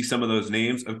surprised to see some of those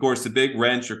names. Of course, the big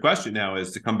wrench or question now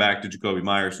is to come back to Jacoby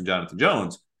Myers and Jonathan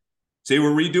Jones. Say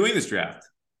we're redoing this draft,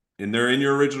 and they're in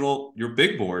your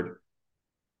big board.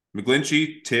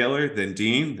 McGlinchey, Taylor, then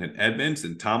Dean, then Edmonds,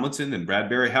 then Tomlinson, then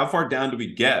Bradbury. How far down do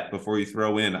we get before you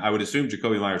throw in? I would assume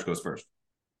Jacoby Myers goes first.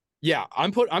 Yeah,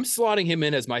 I'm slotting him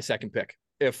in as my second pick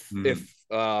if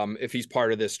he's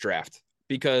part of this draft,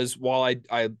 because while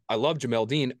I love Jamel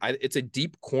Dean, it's a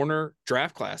deep corner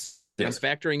draft class. Yes. I'm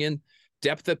factoring in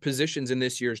depth at positions in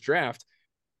this year's draft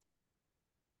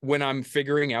when I'm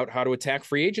figuring out how to attack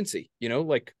free agency.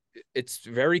 It's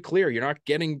very clear you're not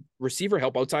getting receiver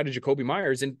help outside of Jacoby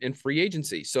Myers in free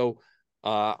agency. So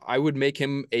I would make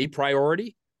him a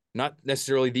priority, not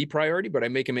necessarily the priority, but I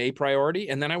make him a priority.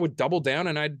 And then I would double down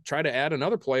and I'd try to add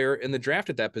another player in the draft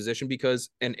at that position because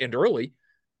early,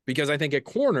 because I think at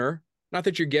corner, not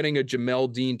that you're getting a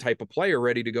Jamel Dean type of player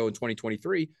ready to go in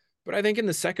 2023, but I think in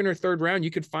the second or third round,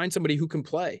 you could find somebody who can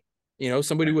play,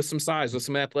 somebody with some size, with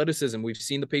some athleticism. We've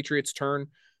seen the Patriots turn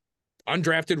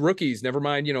undrafted rookies, never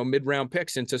mind, mid-round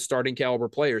picks into starting caliber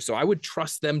players. So I would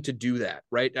trust them to do that,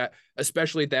 right?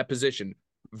 Especially at that position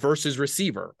versus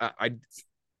receiver.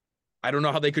 I don't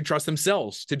know how they could trust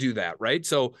themselves to do that, right?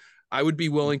 So I would be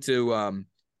willing to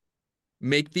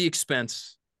make the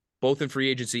expense both in free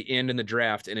agency and in the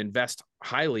draft and invest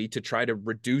highly to try to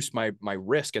reduce my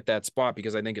risk at that spot,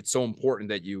 because I think it's so important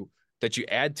that you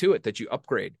add to it, that you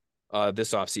upgrade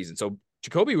this offseason. So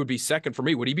Jacoby would be second for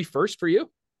me. Would he be first for you?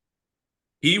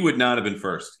 He would not have been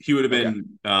first. He would have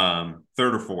been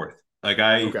third or fourth.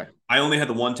 I only had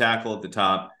the one tackle at the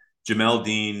top. Jamel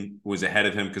Dean was ahead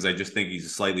of him because I just think he's a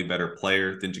slightly better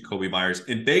player than Jacoby Myers.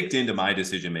 And baked into my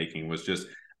decision-making was just,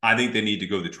 I think they need to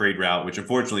go the trade route, which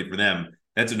unfortunately for them,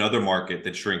 that's another market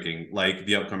that's shrinking, like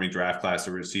the upcoming draft class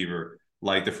of receiver,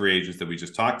 like the free agents that we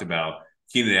just talked about.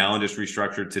 Keenan Allen just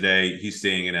restructured today. He's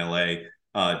staying in LA.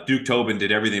 Duke Tobin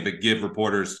did everything but give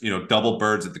reporters, double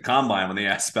birds at the combine when they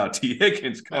asked about T.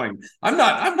 Higgins, going, I'm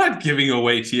not giving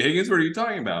away T. Higgins. What are you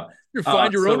talking about? You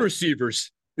find your own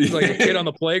receivers. Like a kid on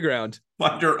the playground.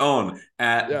 Find your own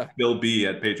at Bill B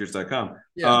at Patriots.com.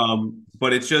 Yeah.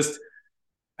 But it's just,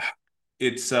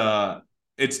 it's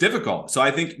difficult. So I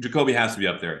think Jacoby has to be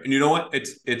up there. And you know what?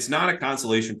 It's not a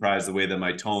consolation prize the way that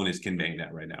my tone is conveying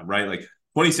that right now, right? Like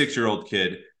 26-year-old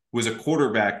kid was a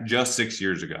quarterback just 6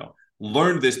 years ago,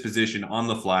 learned this position on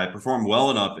the fly, performed well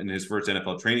enough in his first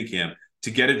NFL training camp to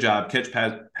get a job, catch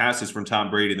passes from Tom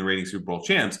Brady and the reigning Super Bowl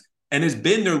champs, and has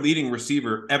been their leading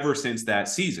receiver ever since that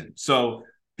season. So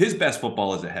his best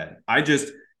football is ahead. I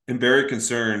just am very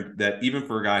concerned that even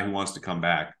for a guy who wants to come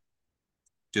back,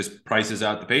 just prices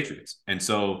out the Patriots. And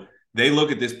so they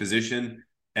look at this position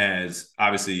as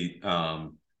obviously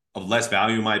of less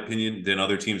value, in my opinion, than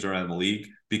other teams around the league,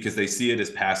 because they see it as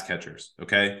pass catchers,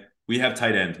 okay? We have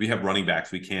tight ends, we have running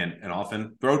backs we can and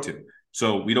often throw to.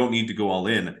 So we don't need to go all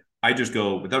in. I just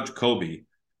go, without Jacoby,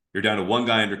 you're down to one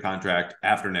guy under contract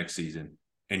after next season,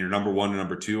 and your number one and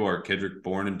number two are Kendrick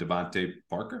Bourne and Devontae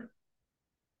Parker.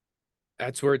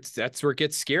 That's where it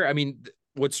gets scary. I mean,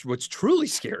 what's truly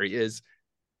scary is,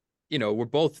 we're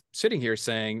both sitting here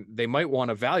saying they might want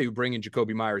to value bringing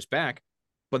Jacoby Myers back,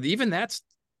 but even that's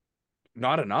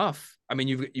not enough. I mean,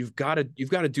 you've got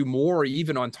to do more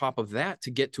even on top of that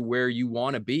to get to where you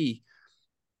want to be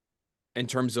in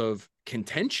terms of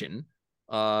contention.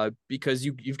 Because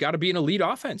you've got to be an elite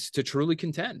offense to truly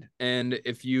contend. And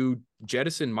if you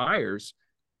jettison Myers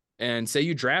and say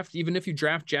even if you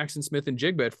draft Jackson Smith and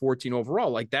Jigba at 14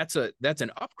 overall, like that's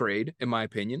an upgrade in my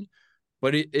opinion,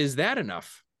 but is that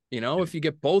enough? If you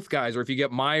get both guys, or if you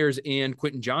get Myers and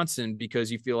Quentin Johnson,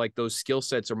 because you feel like those skill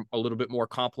sets are a little bit more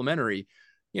complementary,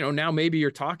 now maybe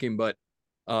you're talking, but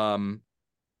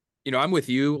I'm with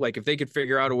you. Like if they could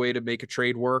figure out a way to make a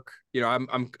trade work,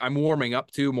 I'm warming up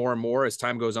to more and more as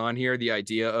time goes on here, the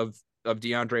idea of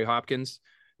DeAndre Hopkins.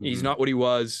 Mm-hmm. He's not what he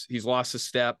was. He's lost a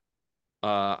step.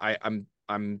 I'm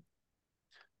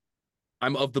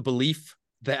of the belief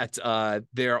that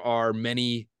there are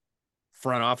many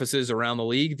front offices around the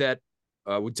league that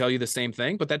would tell you the same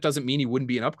thing, but that doesn't mean he wouldn't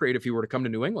be an upgrade if he were to come to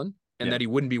New England, and that he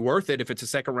wouldn't be worth it if it's a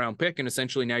second round pick. And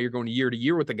essentially now you're going to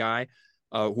year with a guy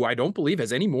who I don't believe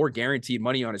has any more guaranteed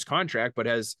money on his contract, but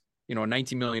has, a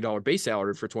 $19 million base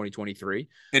salary for 2023.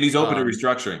 And he's open to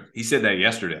restructuring. He said that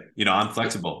yesterday. I'm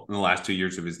flexible in the last 2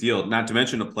 years of his deal, not to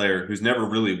mention a player who's never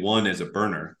really won as a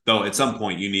burner, though at some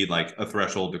point you need like a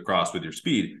threshold to cross with your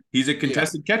speed. He's a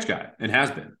contested catch guy and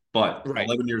has been, but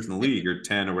 11 years in the league or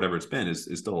 10 or whatever it's been is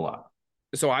still a lot.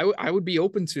 So I would be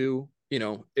open to,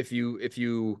 if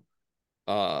you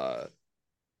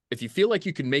feel like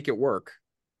you can make it work,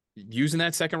 using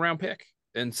that second round pick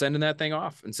and sending that thing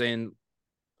off and saying,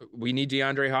 we need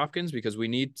DeAndre Hopkins because we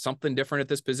need something different at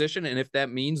this position. And if that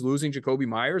means losing Jacoby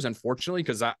Myers, unfortunately,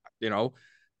 because I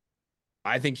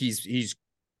think he's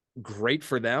great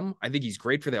for them. I think he's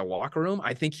great for their locker room.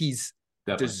 I think he's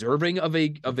deserving of a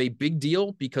big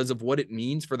deal because of what it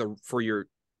means for your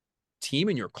team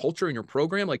and your culture and your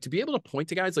program. Like to be able to point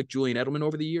to guys like Julian Edelman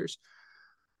over the years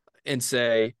and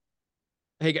say,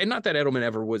 hey, and not that Edelman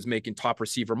ever was making top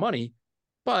receiver money,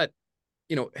 but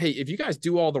hey, if you guys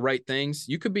do all the right things,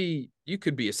 you could be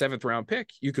a seventh round pick.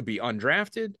 You could be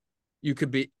undrafted.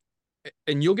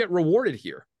 And you'll get rewarded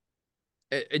here.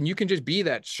 And you can just be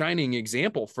that shining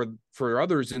example for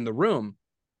others in the room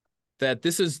that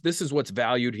this is what's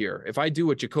valued here. If I do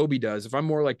what Jacoby does, if I'm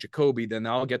more like Jacoby, then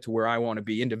I'll get to where I want to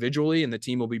be individually and the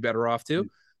team will be better off too.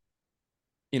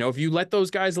 If you let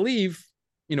those guys leave,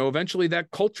 eventually that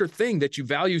culture thing that you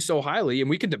value so highly, and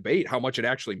we can debate how much it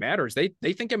actually matters.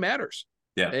 They think it matters.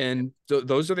 Yeah. And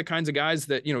those are the kinds of guys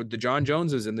that, you know, the John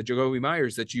Joneses and the Jacoby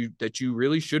Myers that you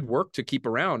really should work to keep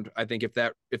around. I think if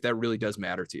that really does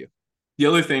matter to you. The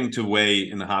other thing to weigh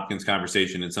in the Hopkins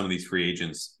conversation and some of these free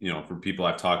agents, you know, from people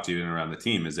I've talked to and around the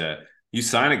team, is that you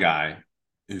sign a guy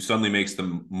who suddenly makes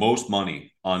the most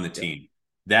money on the team.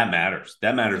 That matters.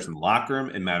 That matters in the locker room.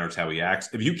 It matters how he acts.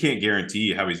 If you can't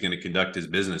guarantee how he's going to conduct his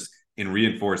business and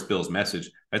reinforce Bill's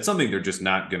message, that's something they're just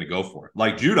not going to go for.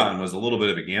 Like Judon was a little bit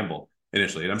of a gamble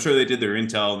initially. And I'm sure they did their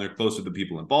intel and they're close with the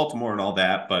people in Baltimore and all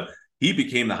that, but he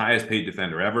became the highest paid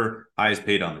defender ever, highest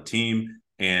paid on the team,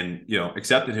 and, you know,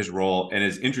 accepted his role and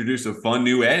has introduced a fun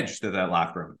new edge to that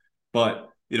locker room. But,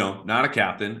 you know, not a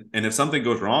captain. And if something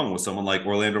goes wrong with someone like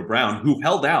Orlando Brown, who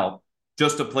held out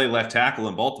just to play left tackle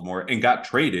in Baltimore and got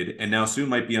traded and now soon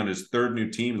might be on his third new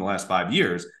team in the last 5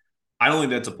 years, I don't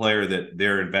think that's a player that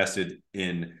they're invested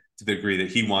in to the degree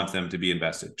that he wants them to be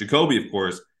invested. Jacoby, of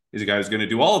course, is a guy who's going to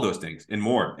do all of those things and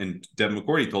more. And Devin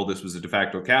McCourty told us was a de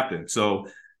facto captain. So,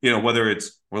 you know, whether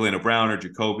it's Orlando Brown or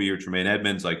Jacoby or Tremaine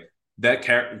Edmonds, like that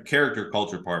character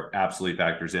culture part absolutely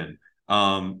factors in.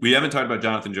 We haven't talked about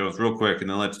Jonathan Jones real quick, and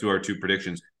then let's do our two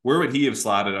predictions. Where would he have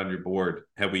slotted on your board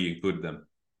had we included them?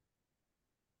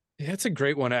 Yeah, that's a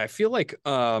great one. I feel like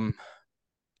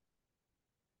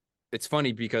it's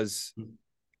funny because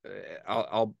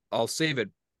I'll save it.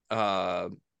 I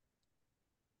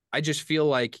just feel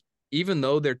like even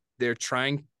though they're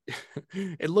trying,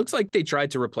 it looks like they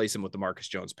tried to replace him with the Marcus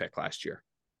Jones pick last year,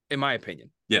 in my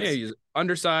opinion. Yes. Yeah, he's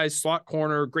undersized, slot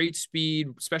corner, great speed,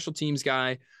 special teams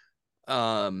guy.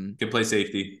 Can play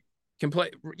safety. Can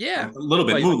play, yeah. A little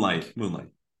bit, like, moonlight.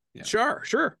 Yeah.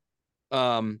 Sure.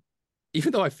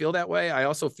 Even though I feel that way, I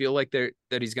also feel like that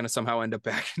he's going to somehow end up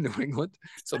back in New England.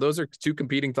 So those are two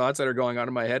competing thoughts that are going on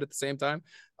in my head at the same time.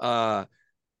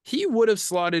 He would have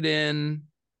slotted in.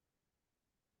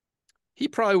 He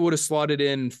probably would have slotted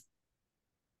in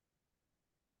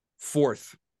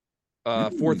fourth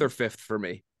or fifth for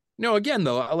me. No, again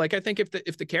though, like I think if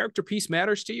the character piece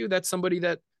matters to you, that's somebody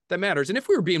that matters. And if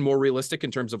we were being more realistic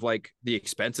in terms of like the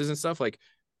expenses and stuff, like,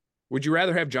 would you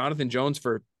rather have Jonathan Jones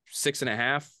for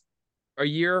 6.5 a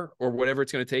year or whatever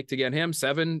it's going to take to get him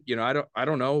 7? You know, I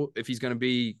don't know if he's going to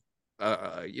be,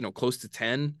 close to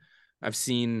 10. I've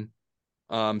seen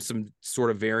some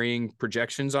sort of varying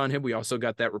projections on him. We also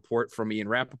got that report from Ian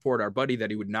Rappaport, our buddy, that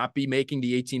he would not be making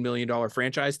the $18 million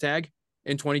franchise tag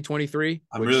in 2023.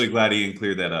 I'm really glad Ian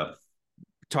cleared that up.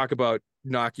 Talk about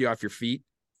knock you off your feet.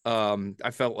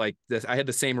 I felt like this. I had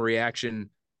the same reaction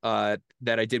that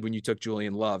I did when you took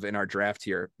Julian Love in our draft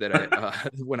here that I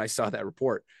when I saw that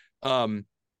report. So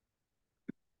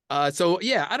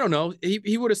yeah, I don't know.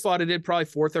 He would have slotted in probably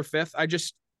fourth or fifth.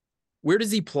 Where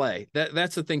does he play?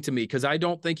 That's the thing to me, because I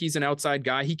don't think he's an outside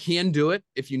guy. He can do it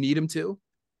if you need him to.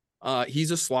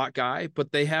 He's a slot guy, but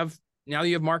you have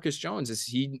Marcus Jones. Is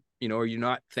he, are you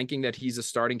not thinking that he's a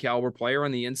starting caliber player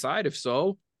on the inside? If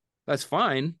so, that's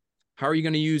fine. How are you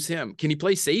going to use him? Can he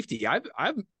play safety?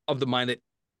 I'm of the mind that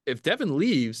if Devin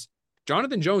leaves,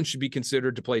 Jonathan Jones should be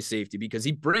considered to play safety because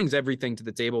he brings everything to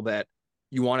the table that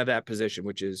you want at that position,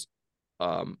 which is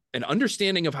an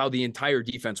understanding of how the entire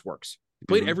defense works. He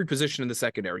played every position in the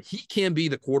secondary. He can be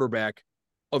the quarterback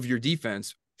of your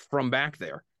defense from back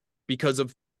there because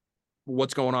of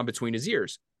what's going on between his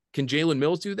ears. Can Jalen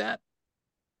Mills do that?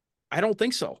 I don't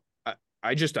think so.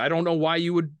 I don't know why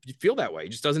you would feel that way. He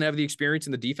just doesn't have the experience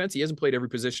in the defense. He hasn't played every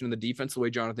position in the defense the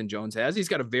way Jonathan Jones has. He's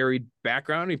got a varied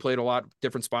background. He played a lot of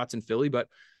different spots in Philly, but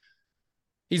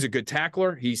he's a good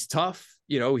tackler. He's tough.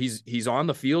 He's on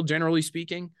the field, generally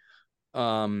speaking.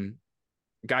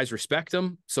 Guys respect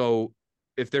him. So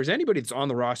if there's anybody that's on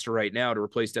the roster right now to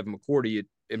replace Devin McCourty,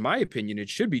 in my opinion, it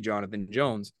should be Jonathan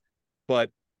Jones. But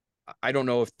I don't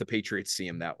know if the Patriots see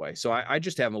him that way. So I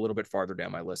just have him a little bit farther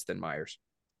down my list than Myers.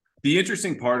 The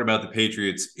interesting part about the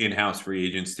Patriots in-house free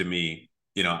agents to me,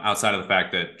 outside of the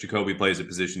fact that Jacoby plays a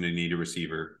position in need a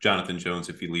receiver, Jonathan Jones,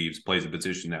 if he leaves, plays a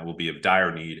position that will be of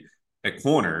dire need at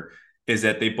corner, is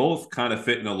that they both kind of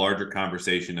fit in a larger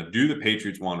conversation of, do the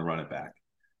Patriots want to run it back?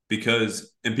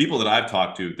 Because in people that I've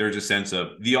talked to, there's a sense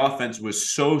of the offense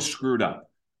was so screwed up,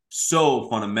 so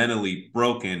fundamentally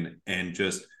broken, and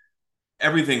just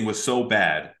everything was so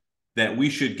bad that we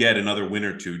should get another win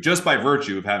or two just by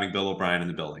virtue of having Bill O'Brien in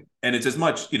the building. And it's as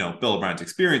much, Bill O'Brien's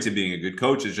experience in being a good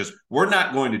coach is just, we're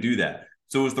not going to do that.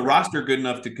 So is the roster good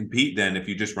enough to compete then if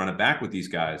you just run it back with these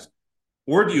guys?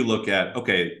 Or do you look at,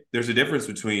 okay, there's a difference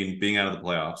between being out of the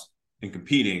playoffs and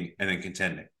competing and then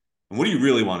contending. And what do you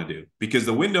really want to do? Because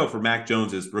the window for Mac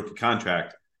Jones's rookie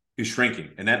contract is shrinking,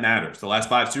 and that matters. The last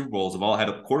 5 Super Bowls have all had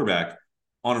a quarterback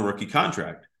on a rookie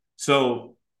contract.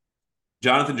 So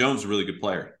Jonathan Jones is a really good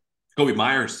player. Jacoby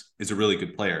Myers is a really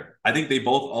good player. I think they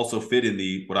both also fit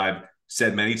in what I've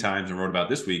said many times and wrote about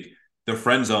this week, the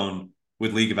friend zone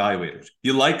with league evaluators.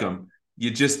 You like them,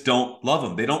 you just don't love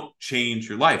them. They don't change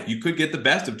your life. You could get the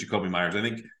best of Jacoby Myers. I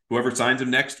think whoever signs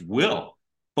him next will.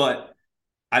 But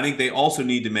I think they also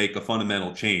need to make a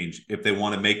fundamental change if they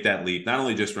want to make that leap, not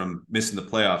only just from missing the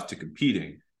playoffs to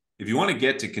competing. If you want to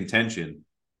get to contention,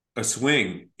 a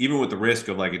swing, even with the risk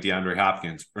of like a DeAndre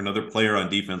Hopkins or another player on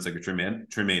defense like a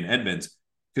Tremaine Edmonds,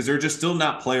 because they're just still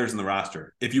not players in the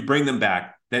roster. If you bring them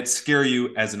back, that scare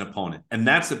you as an opponent. And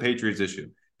that's the Patriots'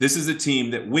 issue. This is a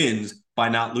team that wins by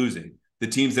not losing. The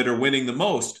teams that are winning the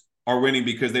most are winning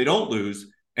because they don't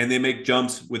lose, and they make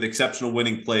jumps with exceptional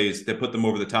winning plays that put them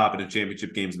over the top in the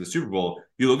championship games in the Super Bowl.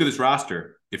 You look at this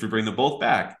roster, if you bring them both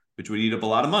back, which would eat up a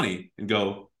lot of money, and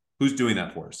go, who's doing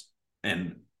that for us?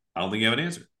 And I don't think you have an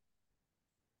answer.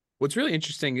 What's really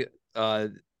interesting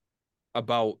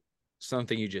about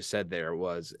something you just said there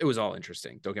was it was all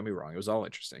interesting. Don't get me wrong. It was all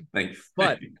interesting. Thanks.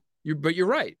 But you're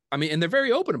right. I mean, and they're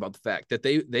very open about the fact that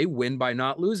they win by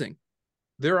not losing.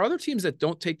 There are other teams that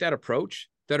don't take that approach,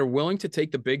 that are willing to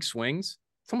take the big swings.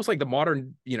 It's almost like the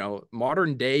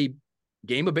modern day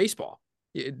game of baseball.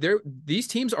 These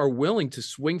teams are willing to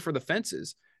swing for the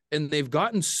fences, and they've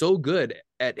gotten so good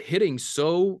at hitting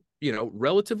so,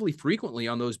 relatively frequently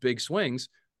on those big swings,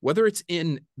 whether it's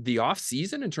in the off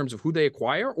season in terms of who they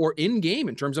acquire or in game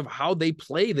in terms of how they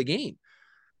play the game,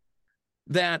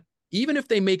 that even if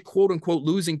they make quote unquote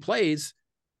losing plays,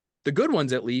 the good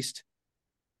ones, at least,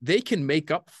 they can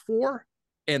make up for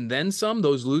and then some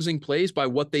those losing plays by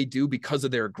what they do because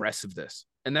of their aggressiveness.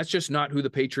 And that's just not who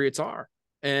the Patriots are.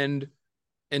 And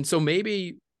so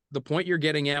maybe the point you're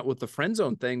getting at with the friend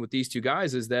zone thing with these two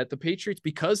guys is that the Patriots,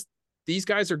 because these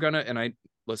guys are going to, and I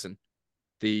listen,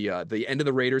 the end of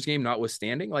the Raiders game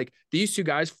notwithstanding, like these two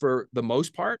guys for the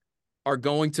most part are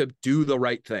going to do the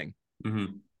right thing.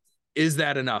 Mm-hmm. Is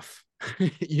that enough?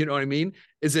 You know what I mean?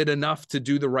 Is it enough to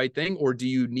do the right thing, or do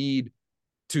you need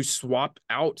to swap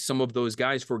out some of those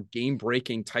guys for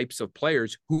game-breaking types of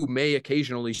players who may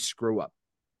occasionally screw up?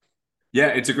 Yeah,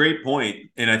 it's a great point.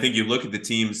 And I think you look at the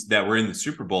teams that were in the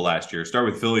Super Bowl last year, start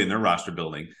with Philly and their roster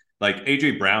building, like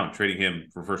A.J. Brown, trading him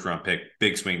for first-round pick,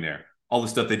 big swing there. All the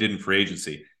stuff they did in free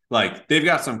agency. Like, they've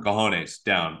got some cojones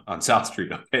down on South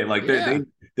Street, okay? Like,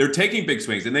 they're taking big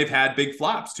swings, and they've had big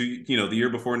flops. The year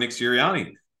before Nick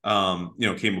Sirianni,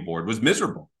 came aboard, was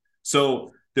miserable.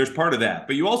 So there's part of that.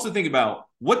 But you also think about,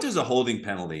 what does a holding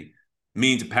penalty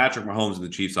mean to Patrick Mahomes and the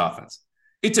Chiefs offense?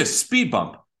 It's a speed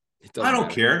bump. I don't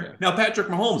care. Yeah. Now, Patrick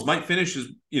Mahomes might finish as,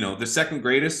 the second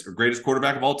greatest or greatest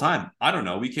quarterback of all time. I don't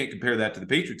know. We can't compare that to the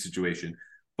Patriots situation.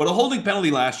 But a holding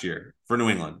penalty last year for New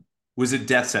England was a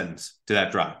death sentence to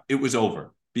that drive. It was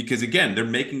over. Because, again, they're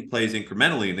making plays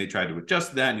incrementally, and they tried to adjust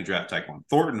to that. And you draft Tyquan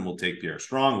Thornton, and we'll take Pierre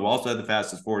Strong, who also had the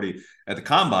fastest 40 at the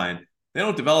Combine. They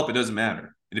don't develop, it doesn't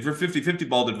matter. And if you're 50-50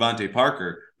 ball to Devontae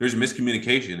Parker, there's a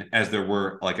miscommunication, as there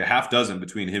were like a half dozen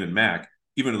between him and Mac,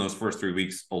 even in those first 3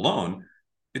 weeks alone.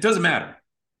 It doesn't matter.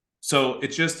 So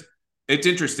it's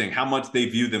interesting how much they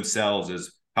view themselves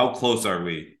as, how close are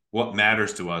we? What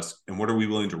matters to us? And what are we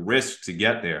willing to risk to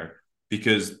get there?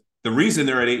 Because the reason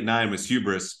they're at 8-9 was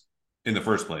hubris in the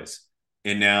first place.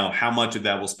 And now how much of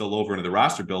that will spill over into the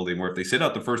roster building, where if they sit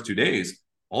out the first 2 days,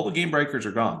 all the game breakers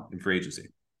are gone in free agency.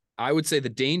 I would say the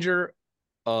danger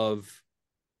of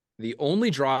the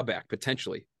only drawback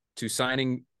potentially to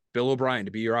signing Bill O'Brien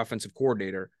to be your offensive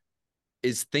coordinator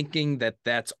is thinking that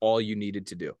that's all you needed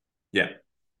to do. Yeah.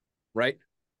 Right?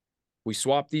 We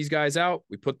swap these guys out.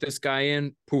 We put this guy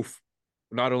in. Poof.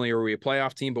 Not only are we a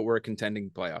playoff team, but we're a contending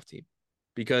playoff team.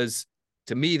 Because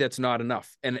to me, that's not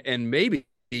enough. And maybe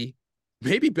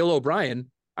Bill O'Brien,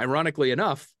 ironically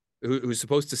enough, who's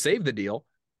supposed to save the deal,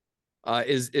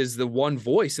 is the one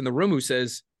voice in the room who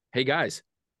says, hey, guys,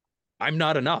 I'm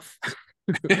not enough.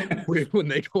 When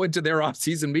they go into their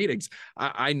off-season meetings,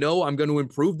 I know I'm going to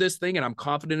improve this thing, and I'm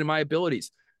confident in my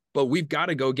abilities, but we've got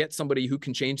to go get somebody who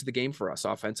can change the game for us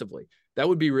offensively. That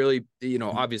would be really,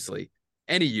 obviously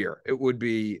any year it would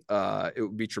be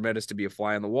tremendous to be a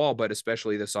fly on the wall, but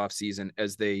especially this offseason,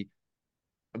 as they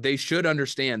should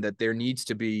understand that there needs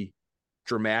to be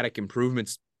dramatic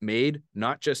improvements made,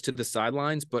 not just to the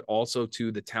sidelines, but also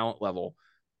to the talent level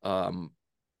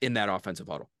in that offensive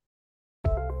huddle.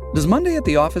 Does Monday at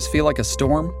the office feel like a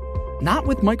storm? Not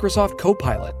with Microsoft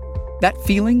Copilot. That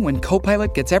feeling when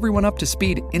Copilot gets everyone up to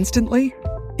speed instantly?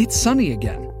 It's sunny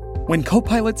again. When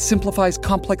Copilot simplifies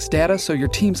complex data so your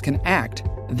teams can act,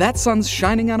 that sun's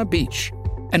shining on a beach.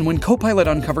 And when Copilot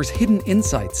uncovers hidden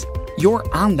insights, you're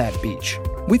on that beach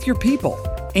with your people,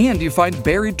 and you find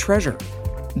buried treasure.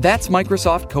 That's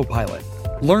Microsoft Copilot.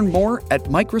 Learn more at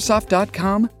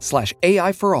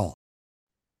Microsoft.com/AI for all.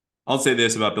 I'll say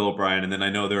this about Bill O'Brien, and then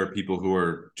I know there are people who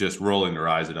are just rolling their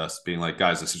eyes at us, being like,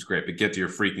 guys, this is great, but get to your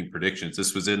freaking predictions.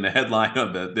 This was in the headline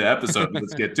of the episode.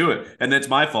 Let's get to it. And that's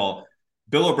my fault.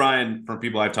 Bill O'Brien, from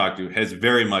people I've talked to, has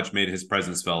very much made his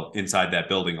presence felt inside that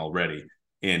building already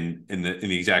in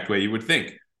the exact way you would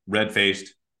think.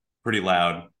 Red-faced, pretty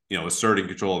loud, asserting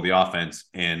control of the offense.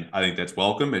 And I think that's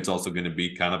welcome. It's also going to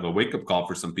be kind of a wake-up call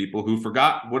for some people who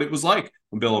forgot what it was like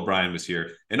when Bill O'Brien was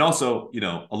here. And also,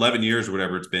 11 years or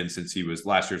whatever it's been since he was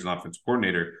last year's offensive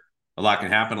coordinator, a lot can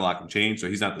happen, a lot can change. So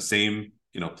he's not the same,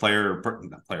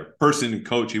 person and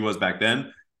coach he was back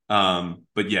then.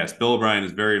 But yes, Bill O'Brien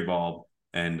is very involved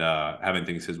and having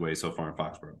things his way so far in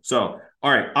Foxborough. So,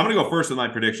 all right, I'm going to go first with my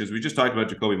predictions. We just talked about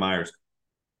Jakobi Meyers.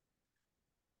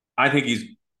 I think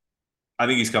he's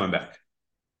coming back,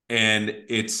 and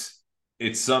it's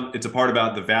a part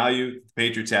about the value the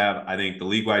Patriots have. I think the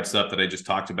league-wide stuff that I just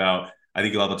talked about. I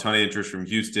think you'll have a ton of interest from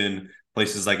Houston,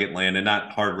 places like Atlanta.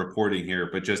 Not hard reporting here,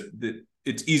 but just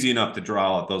it's easy enough to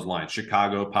draw out those lines.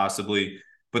 Chicago possibly,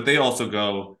 but they also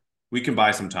go, we can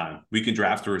buy some time. We can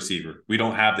draft a receiver. We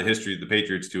don't have the history the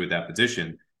Patriots do at that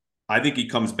position. I think he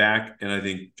comes back, and I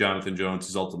think Jonathan Jones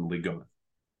is ultimately going.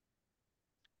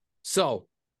 So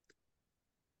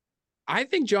I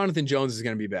think Jonathan Jones is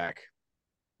going to be back.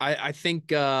 I think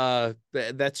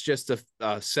that's just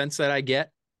a sense that I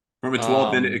get. From a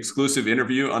 12-minute exclusive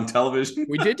interview on television.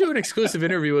 We did do an exclusive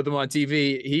interview with him on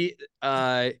TV.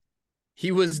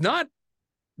 He was not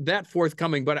that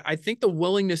forthcoming, but I think the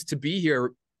willingness to be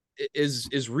here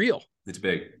is real. It's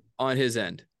big on his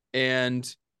end. And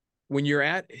when you're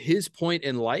at his point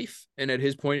in life and at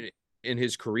his point in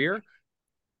his career,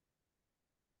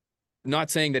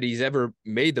 not saying that he's ever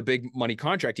made the big money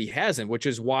contract, he hasn't, which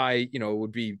is why, it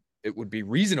would be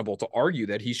reasonable to argue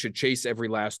that he should chase every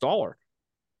last dollar.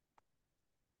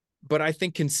 But I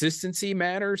think consistency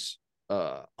matters.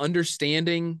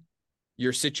 Understanding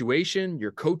your situation,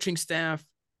 your coaching staff,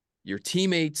 your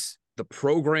teammates, the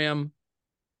program,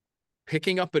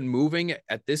 picking up and moving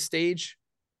at this stage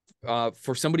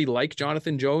for somebody like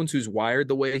Jonathan Jones, who's wired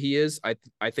the way he is, I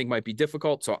think might be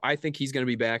difficult. So I think he's going to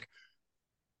be back.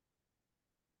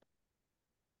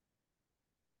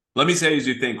 Let me say, as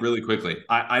you think really quickly,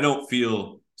 I don't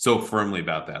feel so firmly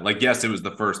about that. Like, yes, it was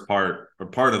the first part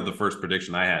of the first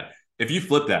prediction I had. If you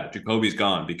flip that, Jacoby's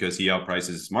gone because he outprices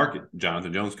his market.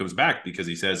 Jonathan Jones comes back because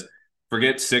he says,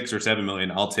 forget $6 or $7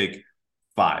 million. I'll take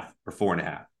 5 or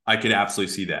 4.5. I could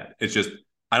absolutely see that. It's just,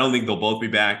 I don't think they'll both be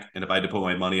back. And if I had to put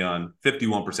my money on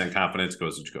 51% confidence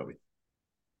goes to Jacoby.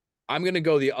 I'm going to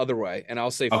go the other way. And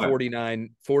I'll say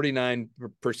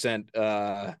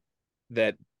 49%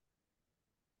 that.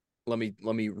 Let me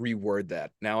reword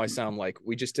that. Now I sound like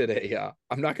we just did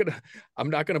I'm not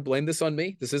gonna blame this on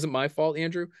me. This isn't my fault,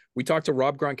 Andrew. We talked to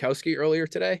Rob Gronkowski earlier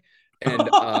today, and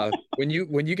when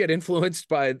you get influenced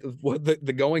by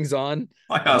the goings on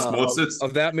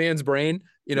of that man's brain,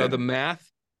 the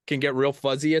math can get real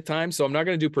fuzzy at times. So I'm not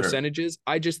gonna do percentages.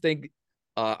 Sure. I just think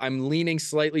I'm leaning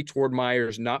slightly toward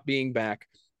Myers not being back.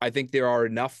 I think there are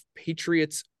enough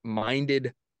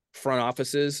Patriots-minded front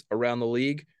offices around the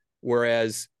league,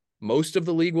 whereas most of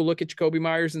the league will look at Jakobi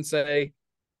Meyers and say,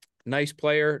 nice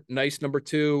player, nice number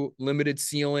 2, limited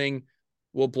ceiling,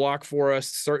 will block for us,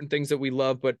 certain things that we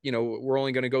love, but, we're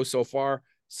only going to go so far.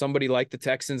 Somebody like the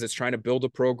Texans that's trying to build a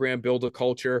program, build a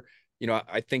culture,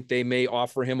 I think they may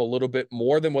offer him a little bit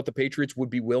more than what the Patriots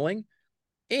would be willing.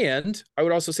 And I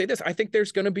would also say this, I think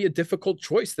there's going to be a difficult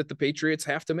choice that the Patriots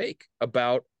have to make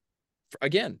about,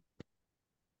 again,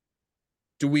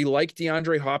 do we like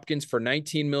DeAndre Hopkins for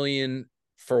 $19 million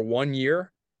for 1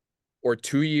 year or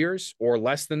 2 years or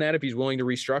less than that if he's willing to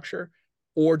restructure?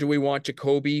 Or do we want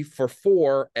Jacoby for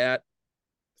 4 at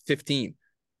 15?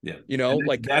 Yeah.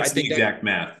 That's the exact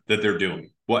math that they're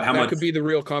doing. How much could be the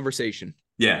real conversation.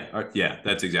 Yeah. Yeah.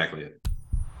 That's exactly it.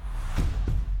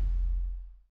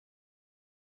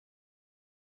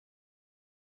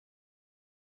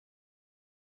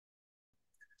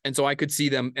 And so I could see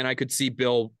them, and I could see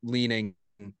Bill leaning,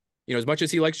 as much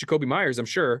as he likes Jakobi Meyers, I'm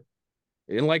sure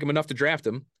he didn't like him enough to draft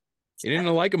him. He didn't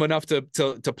like him enough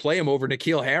to play him over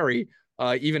N'Keal Harry,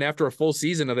 even after a full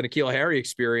season of the N'Keal Harry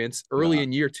experience early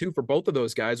in year 2 for both of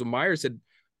those guys when Myers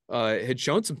had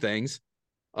shown some things,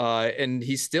 and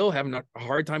he's still having a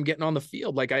hard time getting on the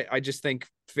field. Like, I just think,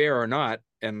 fair or not,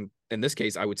 and in this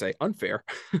case, I would say unfair,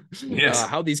 yes.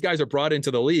 How these guys are brought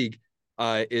into the league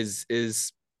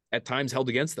is at times held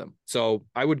against them. So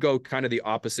I would go kind of the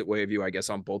opposite way of you, I guess,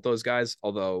 on both those guys,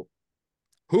 although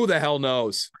who the hell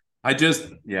knows? I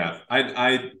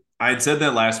I had said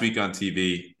that last week on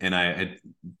TV, and I had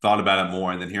thought about it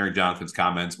more. And then hearing Jonathan's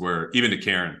comments, where even to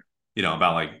Karen,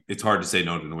 about like it's hard to say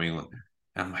no to New England.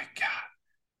 And I'm like, God,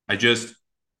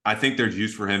 I think there's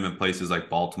use for him in places like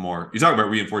Baltimore. You talk about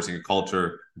reinforcing a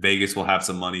culture. Vegas will have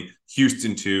some money.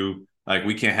 Houston too. Like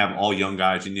we can't have all young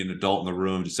guys. You need an adult in the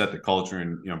room to set the culture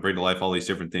and bring to life all these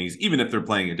different things, even if they're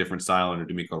playing a different style under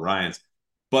D'Amico Ryans.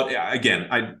 But again,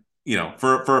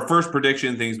 for a first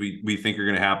prediction, things we think are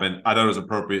going to happen, I thought it was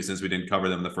appropriate since we didn't cover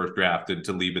them in the first draft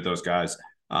to leave with those guys.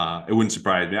 It wouldn't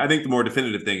surprise me. I think the more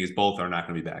definitive thing is both are not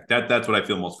going to be back. That's what I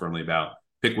feel most firmly about.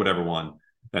 Pick whatever one.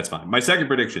 That's fine. My second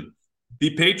prediction,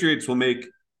 the Patriots will make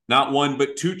not one,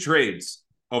 but 2 trades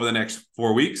over the next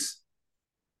 4 weeks.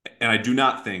 And I do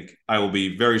not think I will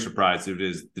be very surprised if it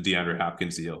is the DeAndre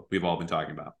Hopkins deal we've all been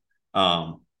talking about.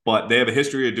 But they have a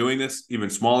history of doing this, even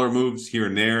smaller moves here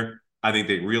and there. I think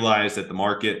they realize that the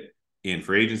market in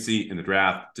free agency in the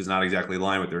draft does not exactly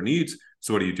align with their needs.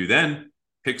 So what do you do then?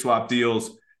 Pick swap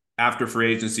deals after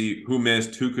free agency. Who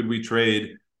missed? Who could we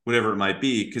trade? Whatever it might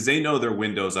be, because they know their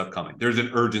window's upcoming. There's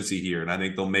an urgency here, and I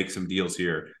think they'll make some deals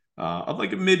here of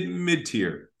like a mid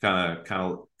tier kind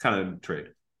of trade.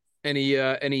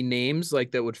 Any names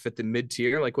like that would fit the mid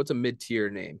tier? Like what's a mid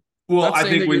tier name? Well, I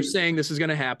think you're saying this is going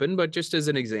to happen, but just as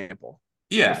an example.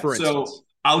 Yeah. For instance. So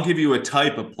I'll give you a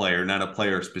type of player, not a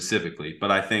player specifically,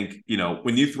 but I think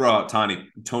when you throw out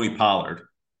Tony Pollard,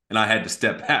 and I had to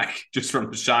step back just from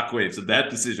the shockwaves of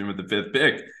that decision with the 5th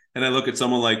pick. And I look at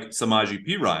someone like Samaje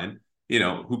Perine,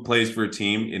 who plays for a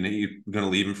team and he's going to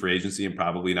leave in free agency and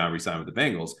probably not resign with the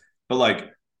Bengals. But like,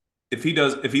 if he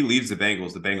leaves the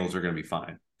Bengals are going to be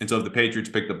fine. And so if the Patriots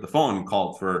picked up the phone and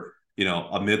called for,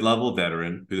 a mid-level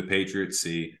veteran who the Patriots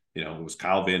see, it was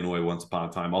Kyle Van Noy once upon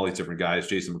a time, all these different guys,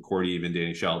 Jason McCourty, even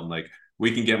Danny Shelton, like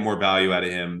we can get more value out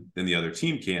of him than the other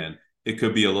team can. It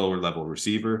could be a lower level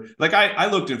receiver. Like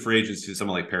I looked in free agency to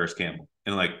someone like Paris Campbell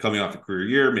and like coming off a career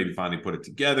year, maybe finally put it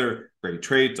together, great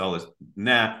traits, all this and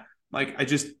that. Like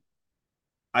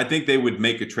I think they would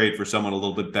make a trade for someone a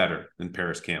little bit better than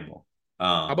Paris Campbell.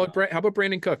 How about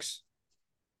Brandon Cooks?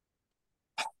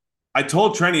 I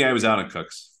told Trenny I was out on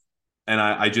Cooks, and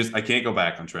I can't go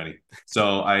back on Trenny.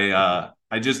 So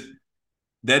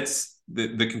that's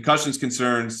the concussions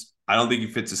concerns. I don't think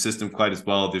he fits the system quite as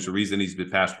well. There's a reason he's been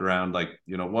passed around. Like,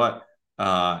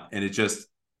 and it just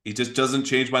doesn't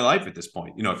change my life at this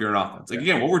point. If you're an offense, like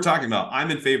again, what we're talking about,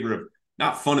 I'm in favor of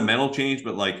not fundamental change,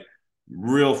 but like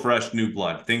real fresh new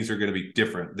blood. Things are going to be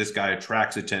different. This guy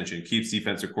attracts attention, keeps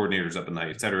defensive coordinators up at night,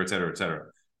 et cetera, et cetera, et cetera.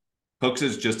 Cooks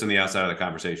is just on the outside of the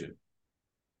conversation,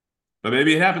 but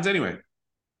maybe it happens anyway.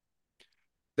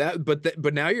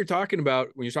 But now you're talking about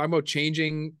when you're talking about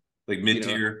changing like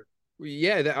mid-tier.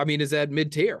 Yeah, is that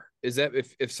mid-tier? Is that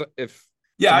if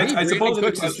yeah, I suppose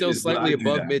Cooks is still slightly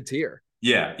above mid-tier.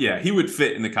 Yeah, he would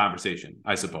fit in the conversation,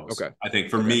 I suppose. Okay, I think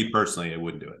for me personally, I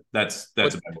wouldn't do it. That's a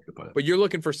bad way to put it. But you're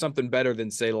looking for something better than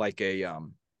say like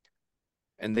and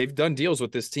they've done deals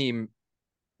with this team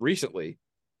recently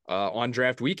on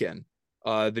draft weekend.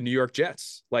 The New York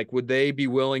Jets, like, would they be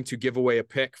willing to give away a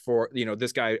pick for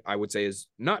this guy? I would say is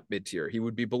not mid-tier. He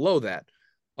would be below that.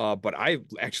 But I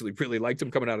actually really liked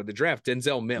him coming out of the draft.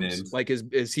 Denzel Mims. Like,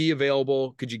 is he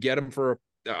available? Could you get him for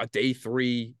a day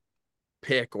 3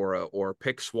 pick or a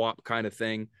pick swap kind of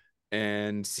thing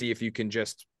and see if you can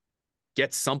just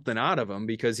get something out of him,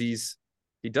 because he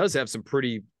does have some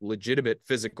pretty legitimate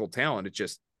physical talent. It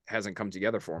just hasn't come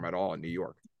together for him at all in New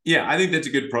York. Yeah, I think that's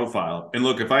a good profile. And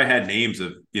look, if I had names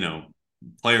of,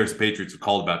 players the Patriots have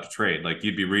called about to trade, like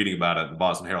you'd be reading about it at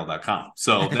thebostonherald.com.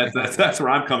 So that's where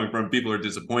I'm coming from. People are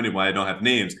disappointed why I don't have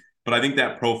names. But I think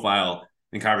that profile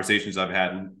and conversations I've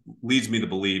had leads me to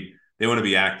believe they want to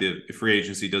be active. If free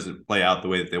agency doesn't play out the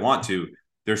way that they want to,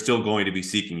 they're still going to be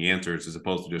seeking answers as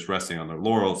opposed to just resting on their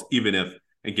laurels, even if,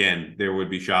 again, there would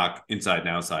be shock inside and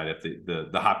outside if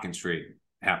the Hopkins trade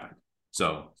happened.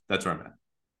 So that's where I'm at.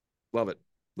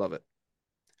 Love it.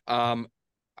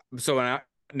 So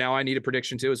now I need a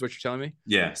prediction too, is what you're telling me?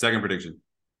 Yeah. Second prediction.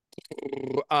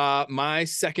 My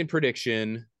second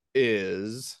prediction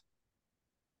is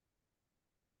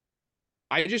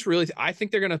I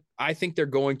think they're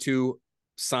going to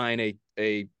sign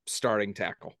a starting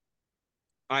tackle.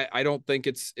 I don't think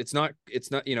it's not,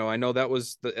 I know that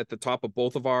was at the top of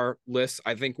both of our lists.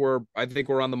 I think we're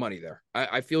on the money there.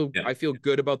 I feel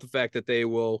good about the fact that they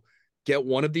will get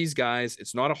one of these guys.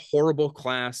 It's not a horrible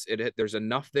class. There's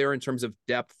enough there in terms of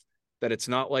depth that it's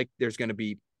not like there's going to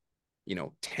be,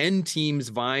 10 teams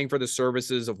vying for the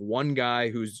services of one guy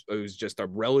who's just a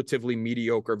relatively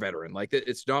mediocre veteran. Like,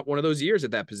 it's not one of those years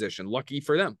at that position. Lucky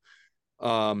for them.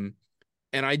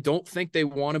 And I don't think they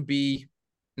want to be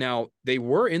Now, they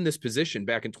were in this position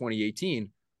back in 2018,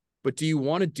 but do you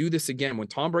want to do this again when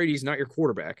Tom Brady's not your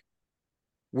quarterback,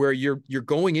 where you're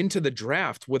going into the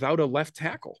draft without a left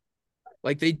tackle?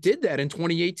 Like they did that in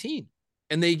 2018,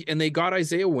 and they got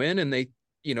Isaiah Wynn, and they,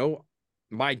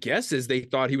 my guess is they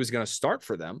thought he was going to start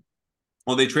for them.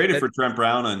 Well, they traded for Trent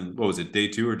Brown on, what was it, day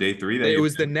 2 or day 3? It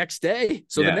was the next day.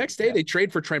 So the next day they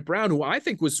trade for Trent Brown, who I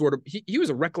think was sort of, he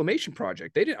was a reclamation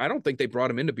project. I don't think they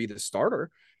brought him in to be the starter.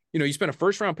 You spend a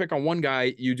first round pick on one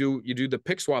guy, you do the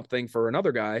pick swap thing for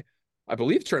another guy. I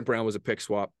believe Trent Brown was a pick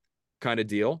swap kind of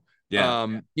deal.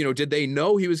 Yeah. Did they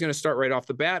know he was going to start right off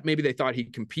the bat? Maybe they thought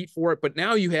he'd compete for it, but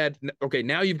now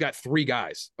now you've got 3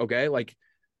 guys. Okay. Like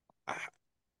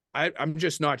I'm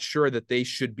just not sure that they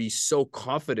should be so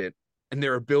confident in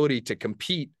their ability to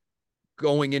compete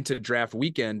going into draft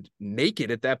weekend naked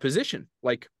at that position.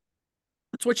 Like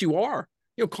that's what you are.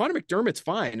 Connor McDermott's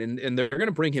fine and they're going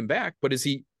to bring him back, but is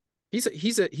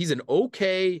he's an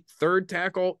okay third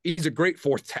tackle. He's a great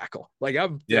fourth tackle. Like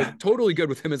I'm totally good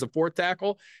with him as a fourth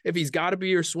tackle. If he's got to be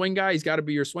your swing guy, he's got to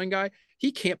be your swing guy.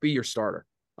 He can't be your starter.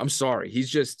 I'm sorry. He's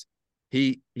just,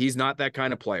 he's not that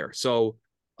kind of player. So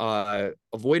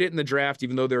avoid it in the draft,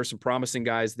 even though there are some promising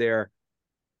guys there.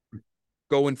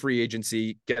 Go in free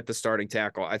agency, get the starting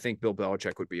tackle. I think Bill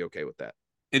Belichick would be okay with that.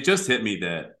 It just hit me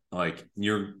that like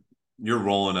you're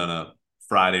rolling on a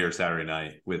Friday or Saturday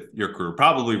night with your crew,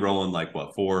 probably rolling like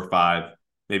 4 or 5,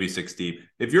 maybe 6 deep.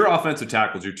 If your offensive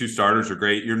tackles, your 2 starters are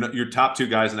great, your top 2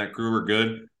 guys in that crew are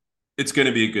good, it's going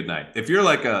to be a good night. If you're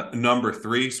like a number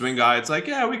 3 swing guy, it's like,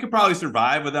 yeah, we could probably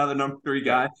survive without the number 3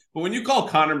 guy. But when you call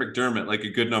Connor McDermott like a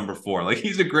good number 4, like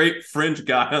he's a great fringe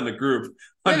guy on the group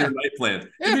on your night plans.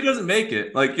 If he doesn't make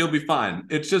it, like you'll be fine.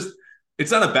 It's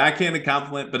not a backhanded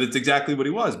compliment, but it's exactly what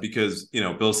he was because,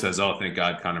 Bill says, oh, thank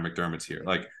God Connor McDermott's here.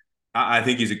 Like, I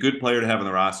think he's a good player to have on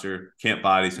the roster. Can't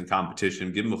body some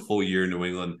competition. Give him a full year in New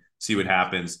England. See what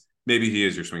happens. Maybe he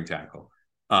is your swing tackle.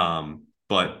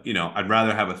 But, I'd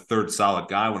rather have a third solid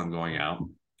guy when I'm going out,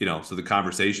 so the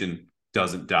conversation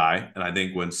doesn't die. And I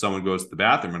think when someone goes to the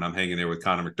bathroom and I'm hanging there with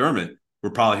Connor McDermott, we're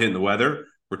probably hitting the weather.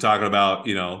 We're talking about,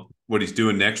 what he's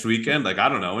doing next weekend. Like, I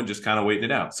don't know, and just kind of waiting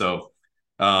it out. So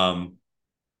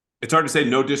it's hard to say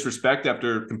no disrespect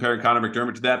after comparing Connor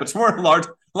McDermott to that, but it's more a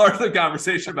larger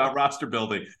conversation about roster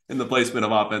building and the placement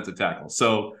of offensive tackles.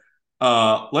 So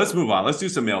let's move on. Let's do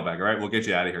some mailbag. All right. We'll get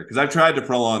you out of here because I've tried to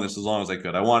prolong this as long as I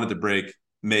could. I wanted to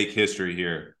make history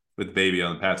here with Baby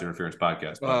on the Paths Interference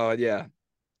podcast. Oh, yeah.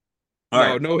 All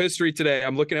right. No history today.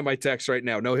 I'm looking at my text right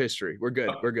now. No history. We're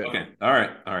good. We're good. Okay. All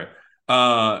right.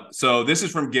 So this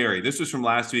is from Gary. This was from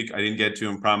last week. I didn't get to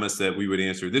him. Promised that we would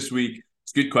answer this week.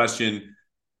 It's a good question.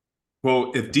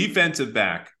 Quote, if defensive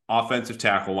back, offensive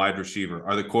tackle, wide receiver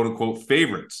are the quote-unquote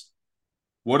favorites,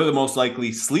 what are the most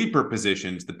likely sleeper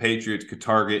positions the Patriots could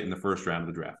target in the first round of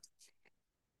the draft?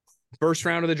 First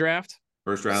round of the draft?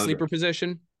 First round sleeper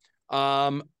position?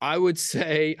 I would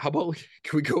say, how about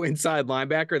can we go inside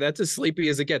linebacker? That's as sleepy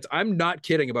as it gets. I'm not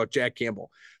kidding about Jack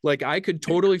Campbell. Like I could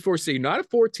totally foresee, not at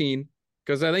 14,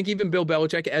 because I think even Bill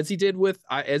Belichick, as he did with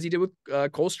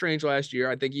Cole Strange last year,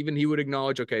 I think even he would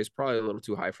acknowledge, okay, it's probably a little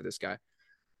too high for this guy.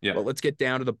 Yeah. But let's get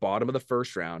down to the bottom of the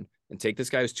first round and take this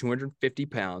guy who's 250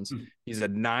 pounds. He's a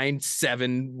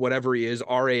 9.7, whatever he is,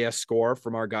 RAS score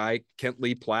from our guy, Kent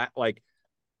Lee Platt. Like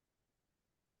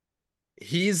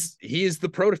he is the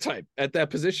prototype at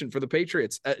that position for the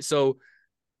Patriots. So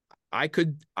I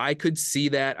could see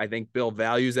that. I think Bill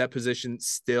values that position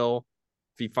still.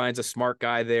 If he finds a smart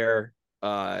guy there,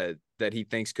 that he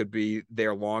thinks could be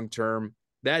there long-term.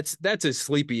 That's as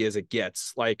sleepy as it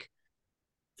gets. Like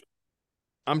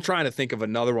I'm trying to think of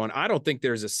another one. I don't think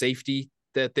there's a safety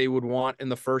that they would want in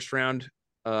the first round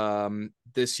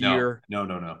this year.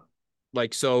 No.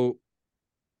 Like, so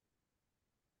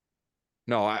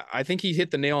no, I think he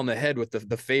hit the nail on the head with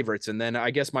the favorites. And then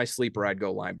I guess my sleeper, I'd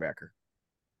go linebacker.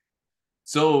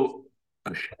 So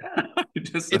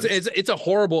it's a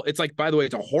horrible, it's like, by the way,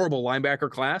 it's a horrible linebacker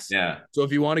class. Yeah. So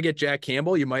if you want to get Jack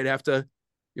Campbell, you might have to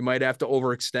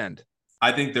overextend.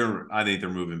 I think they're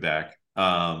moving back,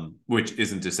 which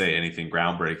isn't to say anything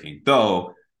groundbreaking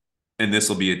though. And this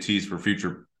will be a tease for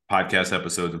future podcast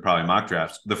episodes and probably mock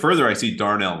drafts. The further I see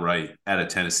Darnell Wright out of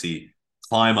Tennessee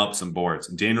climb up some boards,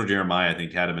 and Daniel Jeremiah, I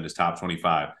think, had him in his top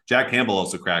 25. Jack Campbell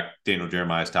also cracked Daniel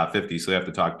Jeremiah's top 50. So we have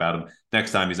to talk about him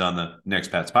next time he's on the Next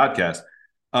Pats podcast.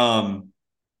 I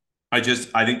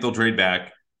think they'll trade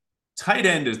back. Tight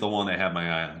end is the one I have my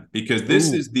eye on because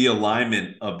this is the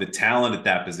alignment of the talent at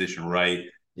that position, right?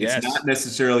 Yes. It's not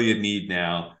necessarily a need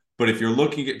now, but if you're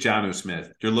looking at Jonnu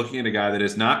Smith, you're looking at a guy that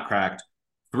has not cracked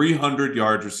 300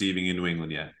 yards receiving in New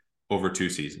England yet. over 2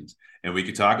 seasons. And we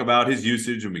could talk about his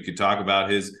usage and we could talk about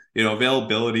his,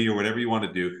 availability or whatever you want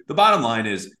to do. The bottom line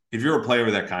is, if you're a player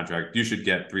with that contract, you should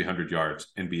get 300 yards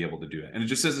and be able to do it. And it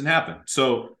just doesn't happen.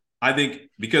 So I think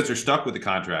because they're stuck with the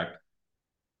contract,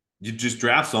 you just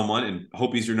draft someone and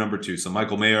hope he's your number 2. So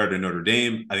Michael Mayer at Notre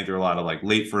Dame, I think there are a lot of like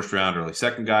late first round, early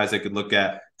second guys I could look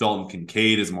at. Dalton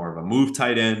Kincaid is more of a move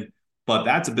tight end, but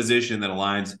that's a position that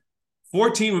aligns.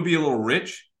 14 would be a little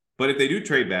rich, but if they do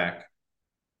trade back,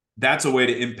 that's a way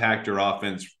to impact your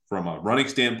offense from a running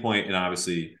standpoint and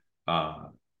obviously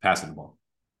passing the ball.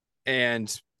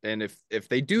 And if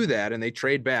they do that and they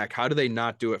trade back, how do they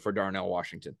not do it for Darnell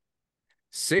Washington?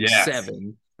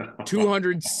 6'7",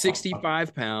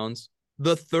 265 pounds,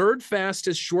 the 3rd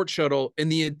fastest short shuttle in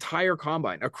the entire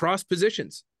combine across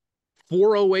positions.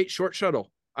 408 short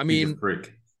shuttle. I mean,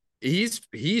 he's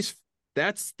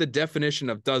that's the definition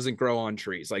of doesn't grow on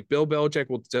trees. Like Bill Belichick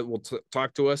will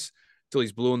talk to us till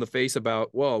he's blue in the face about,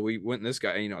 well, we went in this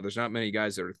guy, there's not many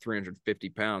guys that are 350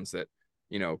 pounds that,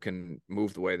 can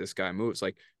move the way this guy moves.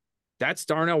 Like, that's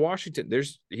Darnell Washington.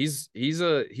 He's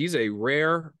a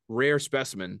rare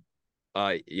specimen.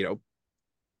 Went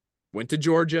to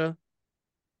Georgia,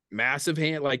 massive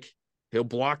hand, like he'll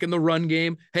block in the run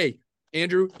game. Hey,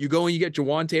 Andrew, you go and you get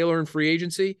Jawan Taylor in free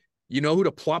agency. You know who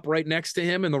to plop right next to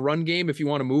him in the run game if you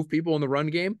want to move people in the run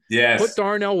game? Yes. Put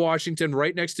Darnell Washington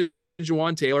right next to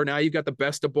Jawan Taylor. Now you've got the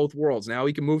best of both worlds. Now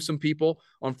he can move some people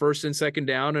on 1st and 2nd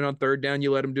down, and on 3rd down,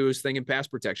 you let him do his thing in pass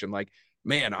protection. Like,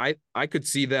 man, I could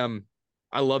see them.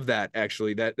 I love that,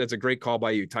 actually. That's a great call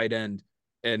by you, tight end.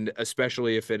 And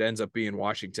especially if it ends up being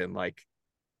Washington, like,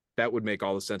 that would make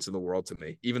all the sense in the world to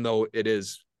me, even though it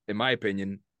is, in my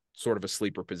opinion, sort of a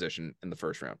sleeper position in the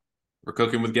 1st round. We're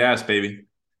cooking with gas, baby.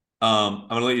 I'm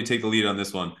going to let you take the lead on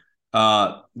this one.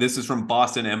 This is from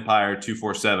Boston Empire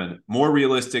 247. More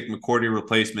realistic McCourty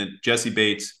replacement, Jesse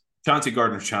Bates, Chauncey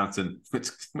Gardner-Johnson.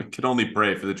 We could only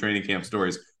pray for the training camp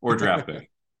stories or draft pick.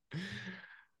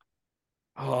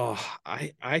 Oh,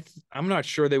 I'm not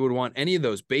sure they would want any of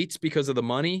those. Bates because of the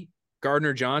money,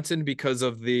 Gardner-Johnson because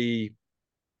of the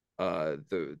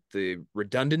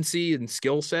redundancy and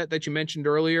skill set that you mentioned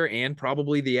earlier, and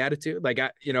probably the attitude. Like,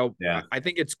 I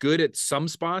think it's good at some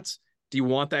spots. Do you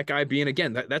want that guy being,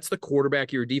 again, that's the quarterback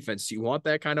of your defense. Do you want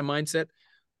that kind of mindset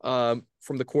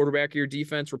from the quarterback of your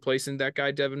defense, replacing that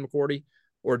guy, Devin McCourty,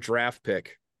 or draft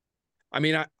pick? I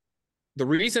mean, the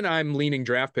reason I'm leaning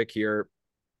draft pick here,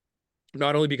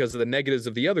 not only because of the negatives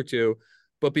of the other two,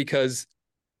 but because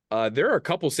there are a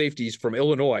couple safeties from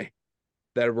Illinois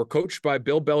that were coached by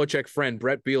Bill Belichick friend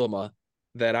Brett Bielema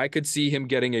that I could see him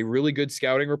getting a really good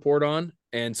scouting report on.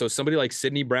 And so somebody like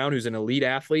Sidney Brown, who's an elite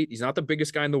athlete, he's not the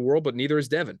biggest guy in the world, but neither is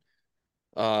Devin.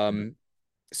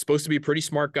 Supposed to be a pretty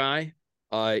smart guy.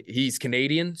 He's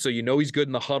Canadian, so he's good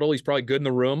in the huddle. He's probably good in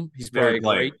the room. He's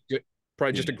probably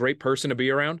just a great person to be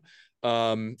around.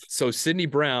 So Sidney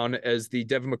Brown as the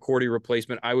Devin McCourty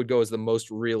replacement, I would go as the most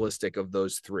realistic of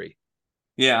those 3.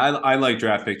 Yeah, I like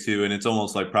draft pick too, and it's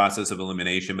almost like process of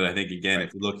elimination. But I think, again,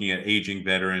 if you're looking at aging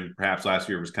veteran, perhaps last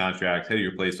year was contract, how do you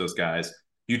replace those guys?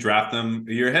 You draft them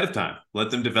a year ahead of time.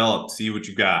 Let them develop, see what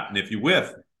you got. And if you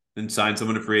whiff, then sign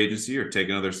someone to free agency or take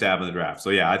another stab in the draft. So,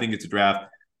 yeah, I think it's a draft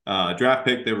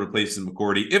pick that replaces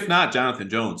McCourty. If not, Jonathan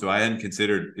Jones, who I hadn't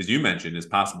considered, as you mentioned, as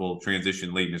possible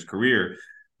transition late in his career.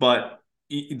 But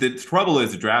the trouble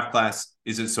is the draft class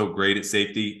isn't so great at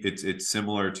safety. It's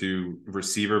similar to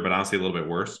receiver, but honestly a little bit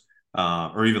worse,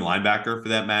 or even linebacker for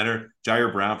that matter.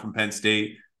 Jair Brown from Penn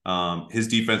State, his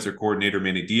defensive coordinator,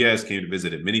 Manny Diaz, came to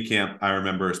visit at minicamp. I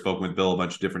remember spoken with Bill a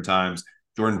bunch of different times.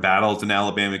 Jordan Battle's an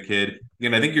Alabama kid.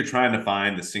 Again, I think you're trying to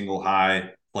find the single high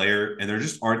player, and there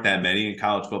just aren't that many in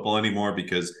college football anymore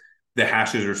because the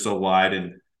hashes are so wide,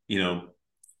 and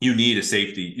you need a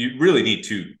safety. You really need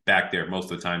 2 back there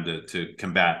most of the time to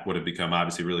combat what have become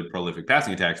obviously really prolific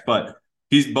passing attacks. But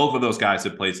both of those guys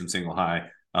have played some single high.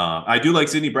 I do like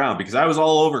Sidney Brown because I was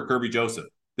all over Kirby Joseph.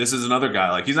 This is another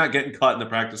guy. Like, he's not getting cut in the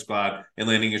practice squad and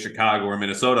landing in Chicago or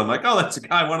Minnesota. I'm like, oh, that's a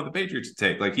guy one of the Patriots to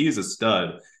take. Like, he is a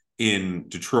stud in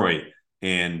Detroit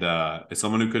and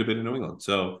someone who could have been in New England.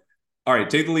 So, all right,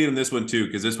 take the lead on this one too,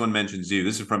 because this one mentions you.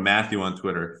 This is from Matthew on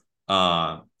Twitter.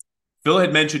 Phil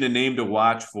had mentioned a name to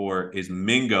watch for is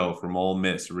Mingo from Ole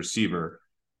Miss, a receiver.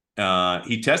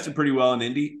 He tested pretty well in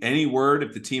Indy. Any word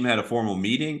if the team had a formal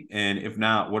meeting? And if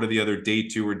not, what are the other day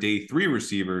 2 or day 3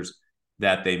 receivers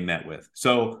that they met with?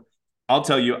 So I'll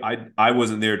tell you, I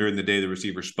wasn't there during the day the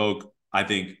receiver spoke. I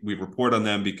think we report on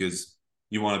them because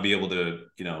you want to be able to,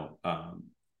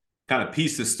 kind of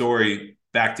piece the story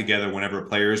back together whenever a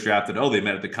player is drafted. Oh, they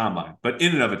met at the combine. But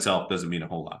in and of itself doesn't mean a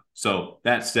whole lot. So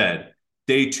that said,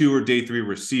 day 2 or day 3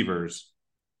 receivers,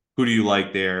 Who do you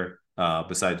like there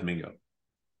besides Mingo?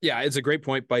 Yeah, it's a great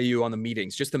point by you on the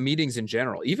meetings, just the meetings in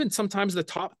general, even sometimes the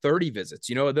top 30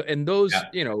 visits, and those,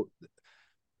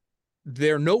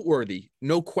 they're noteworthy,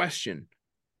 no question,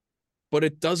 but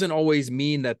it doesn't always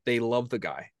mean that they love the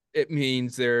guy. It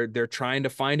means they're trying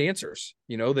to find answers.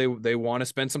 They want to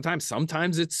spend some time.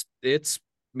 Sometimes it's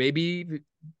maybe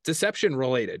deception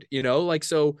related,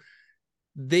 so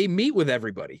they meet with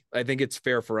everybody. I think it's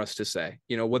fair for us to say,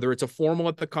 whether it's a formal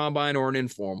at the combine or an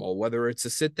informal, whether it's a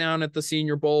sit down at the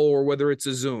Senior Bowl or whether it's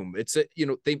a Zoom,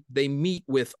 they meet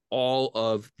with all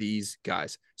of these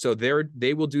guys. So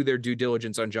they will do their due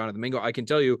diligence on Jonathan Mingo. I can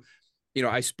tell you,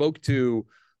 I spoke to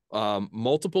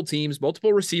multiple teams,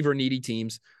 multiple receiver needy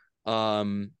teams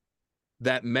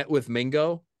that met with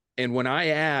Mingo. And when I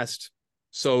asked,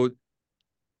 so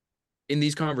in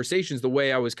these conversations, the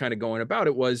way I was kind of going about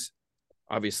it was,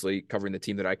 obviously covering the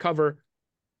team that I cover,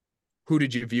 who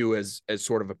did you view as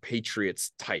sort of a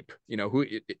Patriots type?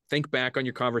 Think back on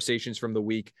your conversations from the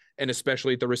week, and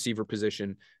especially at the receiver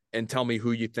position, and tell me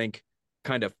who you think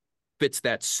kind of fits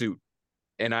that suit.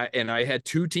 And I had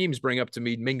two teams bring up to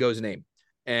me Mingo's name,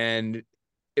 and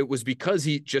it was because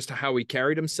how he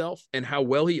carried himself and how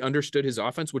well he understood his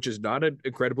offense, which is not an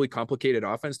incredibly complicated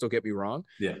offense. Don't get me wrong.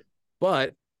 Yeah,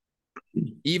 but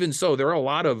even so, there are a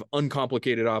lot of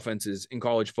uncomplicated offenses in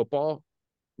college football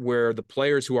where the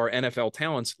players who are NFL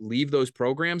talents leave those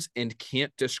programs and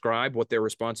can't describe what their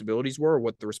responsibilities were or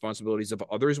what the responsibilities of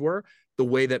others were the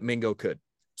way that Mingo could.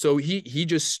 So he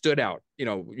just stood out.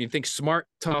 You think smart,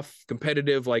 tough,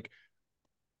 competitive, like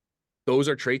those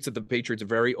are traits that the Patriots are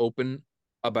very open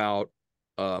about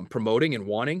promoting and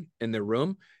wanting in their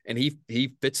room. And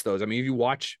he fits those. I mean, if you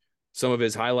watch some of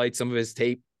his highlights, some of his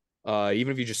tape,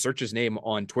 even if you just search his name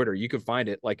on Twitter, you can find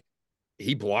it. Like,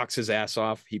 he blocks his ass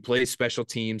off. He plays special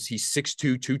teams. He's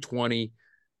 6'2", 220,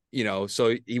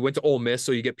 so he went to Ole Miss.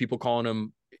 So you get people calling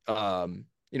him,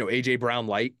 AJ Brown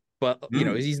light, but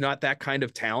he's not that kind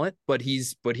of talent, but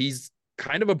he's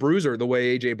kind of a bruiser the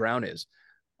way AJ Brown is,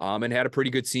 and had a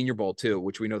pretty good Senior Bowl too,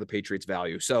 which we know the Patriots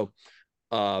value. So,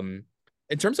 in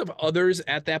terms of others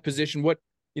at that position,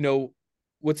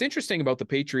 what's interesting about the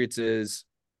Patriots is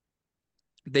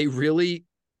they really,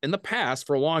 in the past,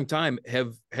 for a long time,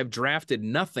 have drafted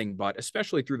nothing but,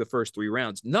 especially through the first 3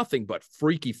 rounds, nothing but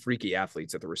freaky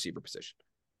athletes at the receiver position.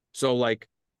 So, like,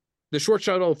 the short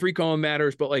shuttle, 3-cone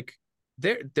matters, but like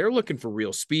they're looking for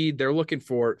real speed. They're looking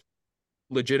for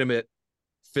legitimate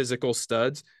physical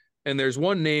studs. And there's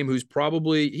one name who's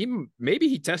probably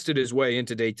he tested his way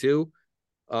into day 2.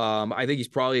 I think he's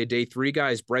probably a day 3 guy.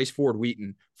 Is Bryce Ford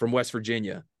Wheaton from West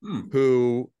Virginia,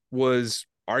 who was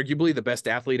arguably the best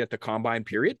athlete at the combine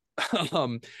period.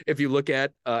 If you look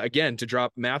at, again, to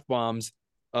drop Math Bomb's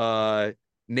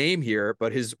name here,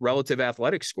 but his relative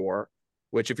athletic score,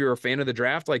 which if you're a fan of the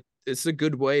draft, like, it's a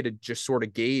good way to just sort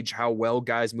of gauge how well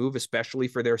guys move, especially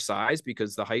for their size,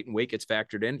 because the height and weight gets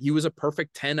factored in. He was a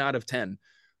perfect 10 out of 10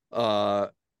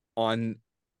 on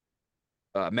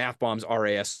Math Bomb's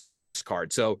RAS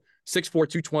card. So 6'4",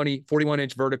 220,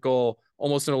 41-inch vertical,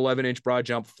 almost an 11-inch broad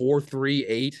jump,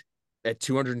 4.38 at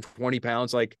 220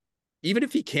 pounds. Like, even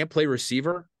if he can't play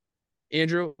receiver,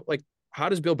 Andrew, like, how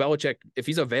does Bill Belichick, if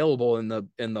he's available in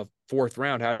the 4th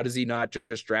round, how does he not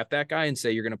just draft that guy and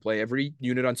say, you're going to play every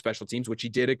unit on special teams, which he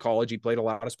did at college. He played a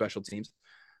lot of special teams,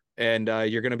 and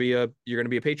you're going to be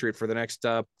a Patriot for the next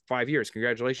 5 years.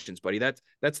 Congratulations, buddy.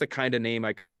 That's the kind of name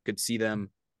I could see them,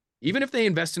 even if they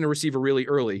invest in a receiver really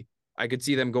early, I could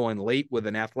see them going late with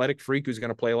an athletic freak who's going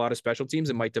to play a lot of special teams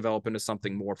and might develop into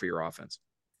something more for your offense.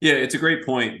 Yeah, it's a great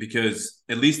point, because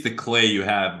at least the clay you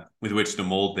have with which to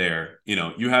mold there,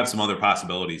 you have some other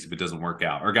possibilities if it doesn't work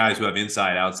out, or guys who have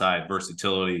inside, outside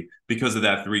versatility because of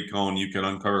that 3-cone you can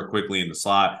uncover quickly in the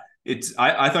slot.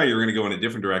 I thought you were going to go in a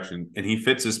different direction, and he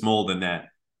fits this mold in that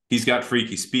he's got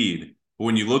freaky speed. But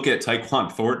when you look at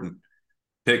Tyquan Thornton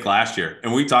pick last year,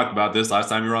 and we talked about this last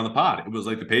time you were on the pod, it was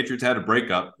like the Patriots had a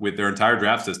breakup with their entire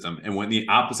draft system and went the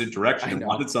opposite direction and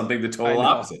wanted something the total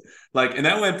opposite. Like, and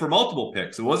that went for multiple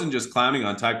picks. It wasn't just clowning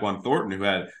on Tyquan Thornton, who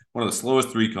had one of the slowest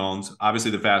 3-cones,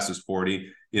 obviously the fastest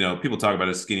 40. People talk about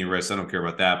his skinny wrists. I don't care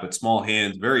about that, but small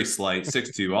hands, very slight,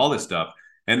 6'2", all this stuff.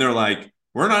 And they're like,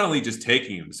 we're not only just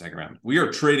taking you in the 2nd round, we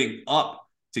are trading up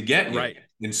to get you. Right.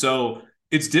 And so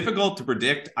it's difficult to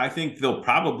predict. I think they'll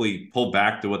probably pull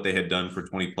back to what they had done for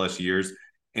 20 plus years.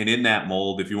 And in that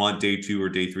mold, if you want day 2 or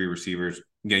day 3 receivers,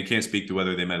 again, can't speak to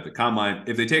whether they met at the combine.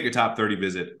 If they take a top 30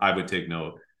 visit, I would take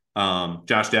note.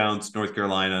 Josh Downs, North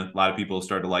Carolina, a lot of people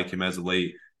started to like him as of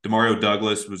late. Demario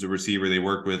Douglas was a receiver they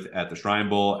worked with at the Shrine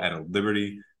Bowl, at a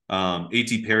Liberty.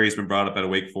 A.T. Perry's been brought up at a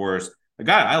Wake Forest. A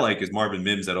guy I like is Marvin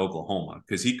Mims at Oklahoma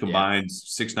because he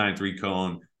combines 6'9"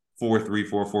 3-cone, 4.3,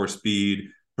 4.4 speed,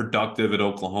 productive at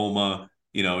Oklahoma.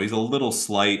 You know, he's a little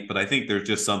slight, but I think there's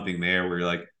just something there where you're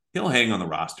like, he'll hang on the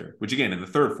roster, which again, in the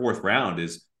third, fourth round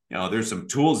is, you know, there's some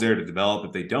tools there to develop.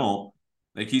 If they don't,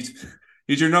 like he's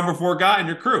your number 4 guy in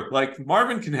your crew. Like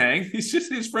Marvin can hang.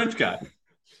 He's French guy.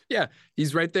 Yeah,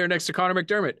 he's right there next to Connor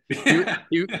McDermott.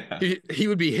 He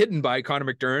would be hidden by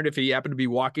Connor McDermott if he happened to be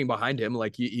walking behind him.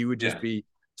 Like he would just be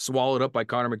swallowed up by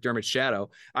Connor McDermott's shadow.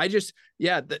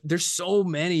 There's so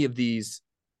many of these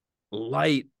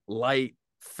light,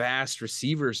 fast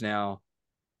receivers now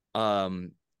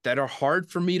that are hard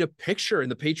for me to picture in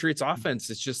the Patriots offense.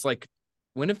 It's just like,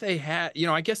 when if they had, you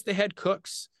know, I guess they had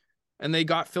Cooks and they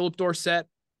got Philip Dorsett,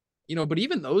 you know, but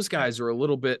even those guys are a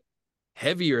little bit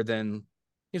heavier than,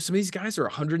 you know, some of these guys are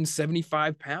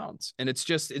 175 pounds, and it's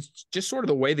just sort of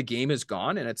the way the game has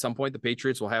gone. And at some point the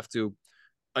Patriots will have to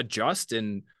adjust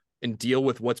and deal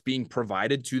with what's being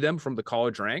provided to them from the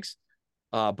college ranks.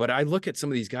 But I look at some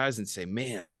of these guys and say,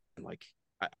 man, like,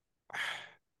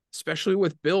 especially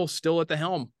with Bill still at the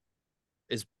helm,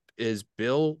 is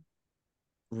Bill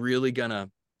really gonna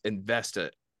invest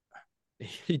it?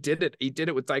 He did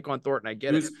it with Tyquan Thornton. I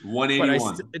get it.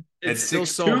 181. It's still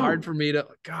so hard for me to,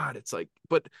 God, it's like,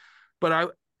 but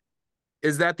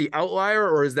is that the outlier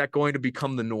or is that going to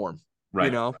become the norm? Right.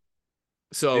 You know?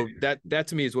 So that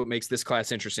to me is what makes this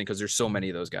class interesting, because there's so many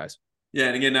of those guys. Yeah.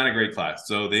 And again, not a great class.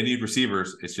 So they need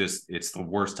receivers. It's the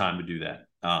worst time to do that.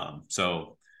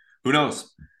 So who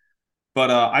knows?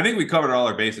 But I think we covered all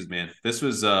our bases, man. This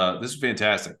was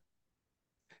fantastic.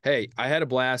 Hey, I had a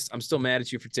blast. I'm still mad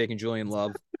at you for taking Julian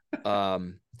Love.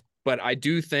 But I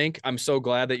do think I'm so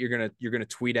glad that you're gonna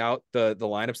tweet out the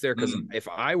lineups there, because if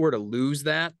I were to lose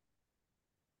that,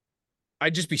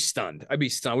 I'd just be stunned. I'd be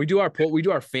stunned. We do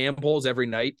our fan polls every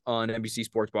night on NBC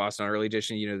Sports Boston on Early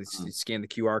Edition. You know, you scan the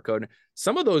QR code.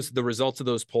 Some of the results of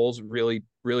those polls really,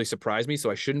 really surprised me. So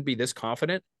I shouldn't be this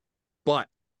confident, but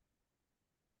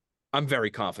I'm very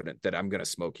confident that I'm gonna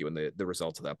smoke you in the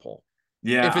results of that poll.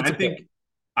 Yeah,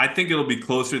 I think it'll be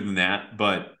closer than that,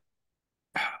 but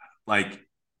like,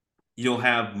 you'll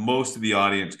have most of the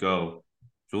audience go,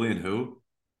 Julian who?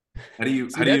 How do you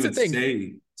even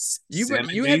say?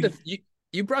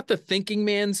 You brought the thinking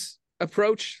man's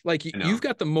approach. Like you've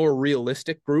got the more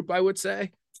realistic group, I would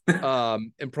say,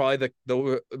 and probably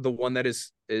the one that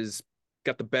is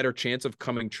got the better chance of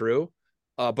coming true.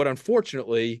 But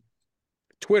unfortunately,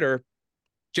 Twitter,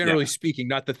 generally speaking,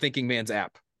 not the thinking man's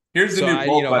app. Here's the new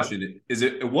poll question. Is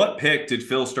it, what pick did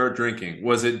Phil start drinking?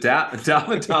 Was it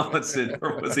Dalvin Tomlinson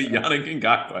or was it Yannick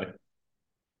Ngakoue?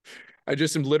 I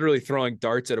just am literally throwing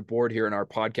darts at a board here in our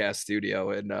podcast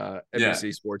studio in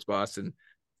NBC Sports Boston,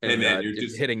 and you're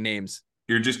just hitting names.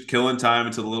 You're just killing time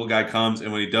until the little guy comes,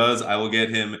 and when he does, I will get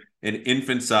him an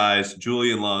infant-sized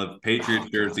Julian Love Patriots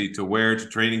jersey to wear to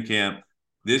training camp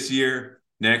this year,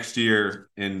 next year,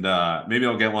 and maybe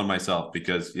I'll get one myself,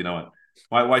 because you know what?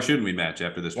 Why shouldn't we match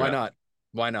after this draft?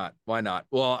 Why not?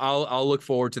 Well, I'll look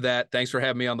forward to that. Thanks for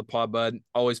having me on the pod, bud.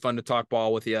 Always fun to talk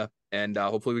ball with you, and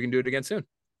hopefully we can do it again soon.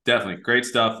 Definitely. Great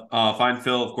stuff. Find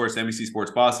Phil, of course, NBC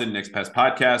Sports Boston, Next Pass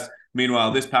Podcast.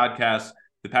 Meanwhile, this podcast,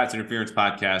 the Pats Interference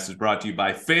Podcast, is brought to you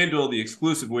by FanDuel, the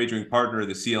exclusive wagering partner of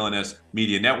the CLNS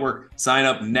Media Network. Sign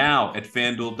up now at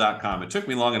FanDuel.com. It took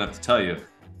me long enough to tell you.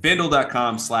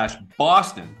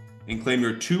 FanDuel.com/Boston and claim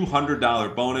your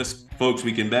 $200 bonus. Folks,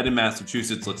 we can bet in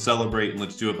Massachusetts. Let's celebrate, and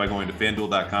let's do it by going to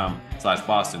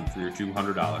FanDuel.com/Boston for your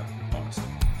 $200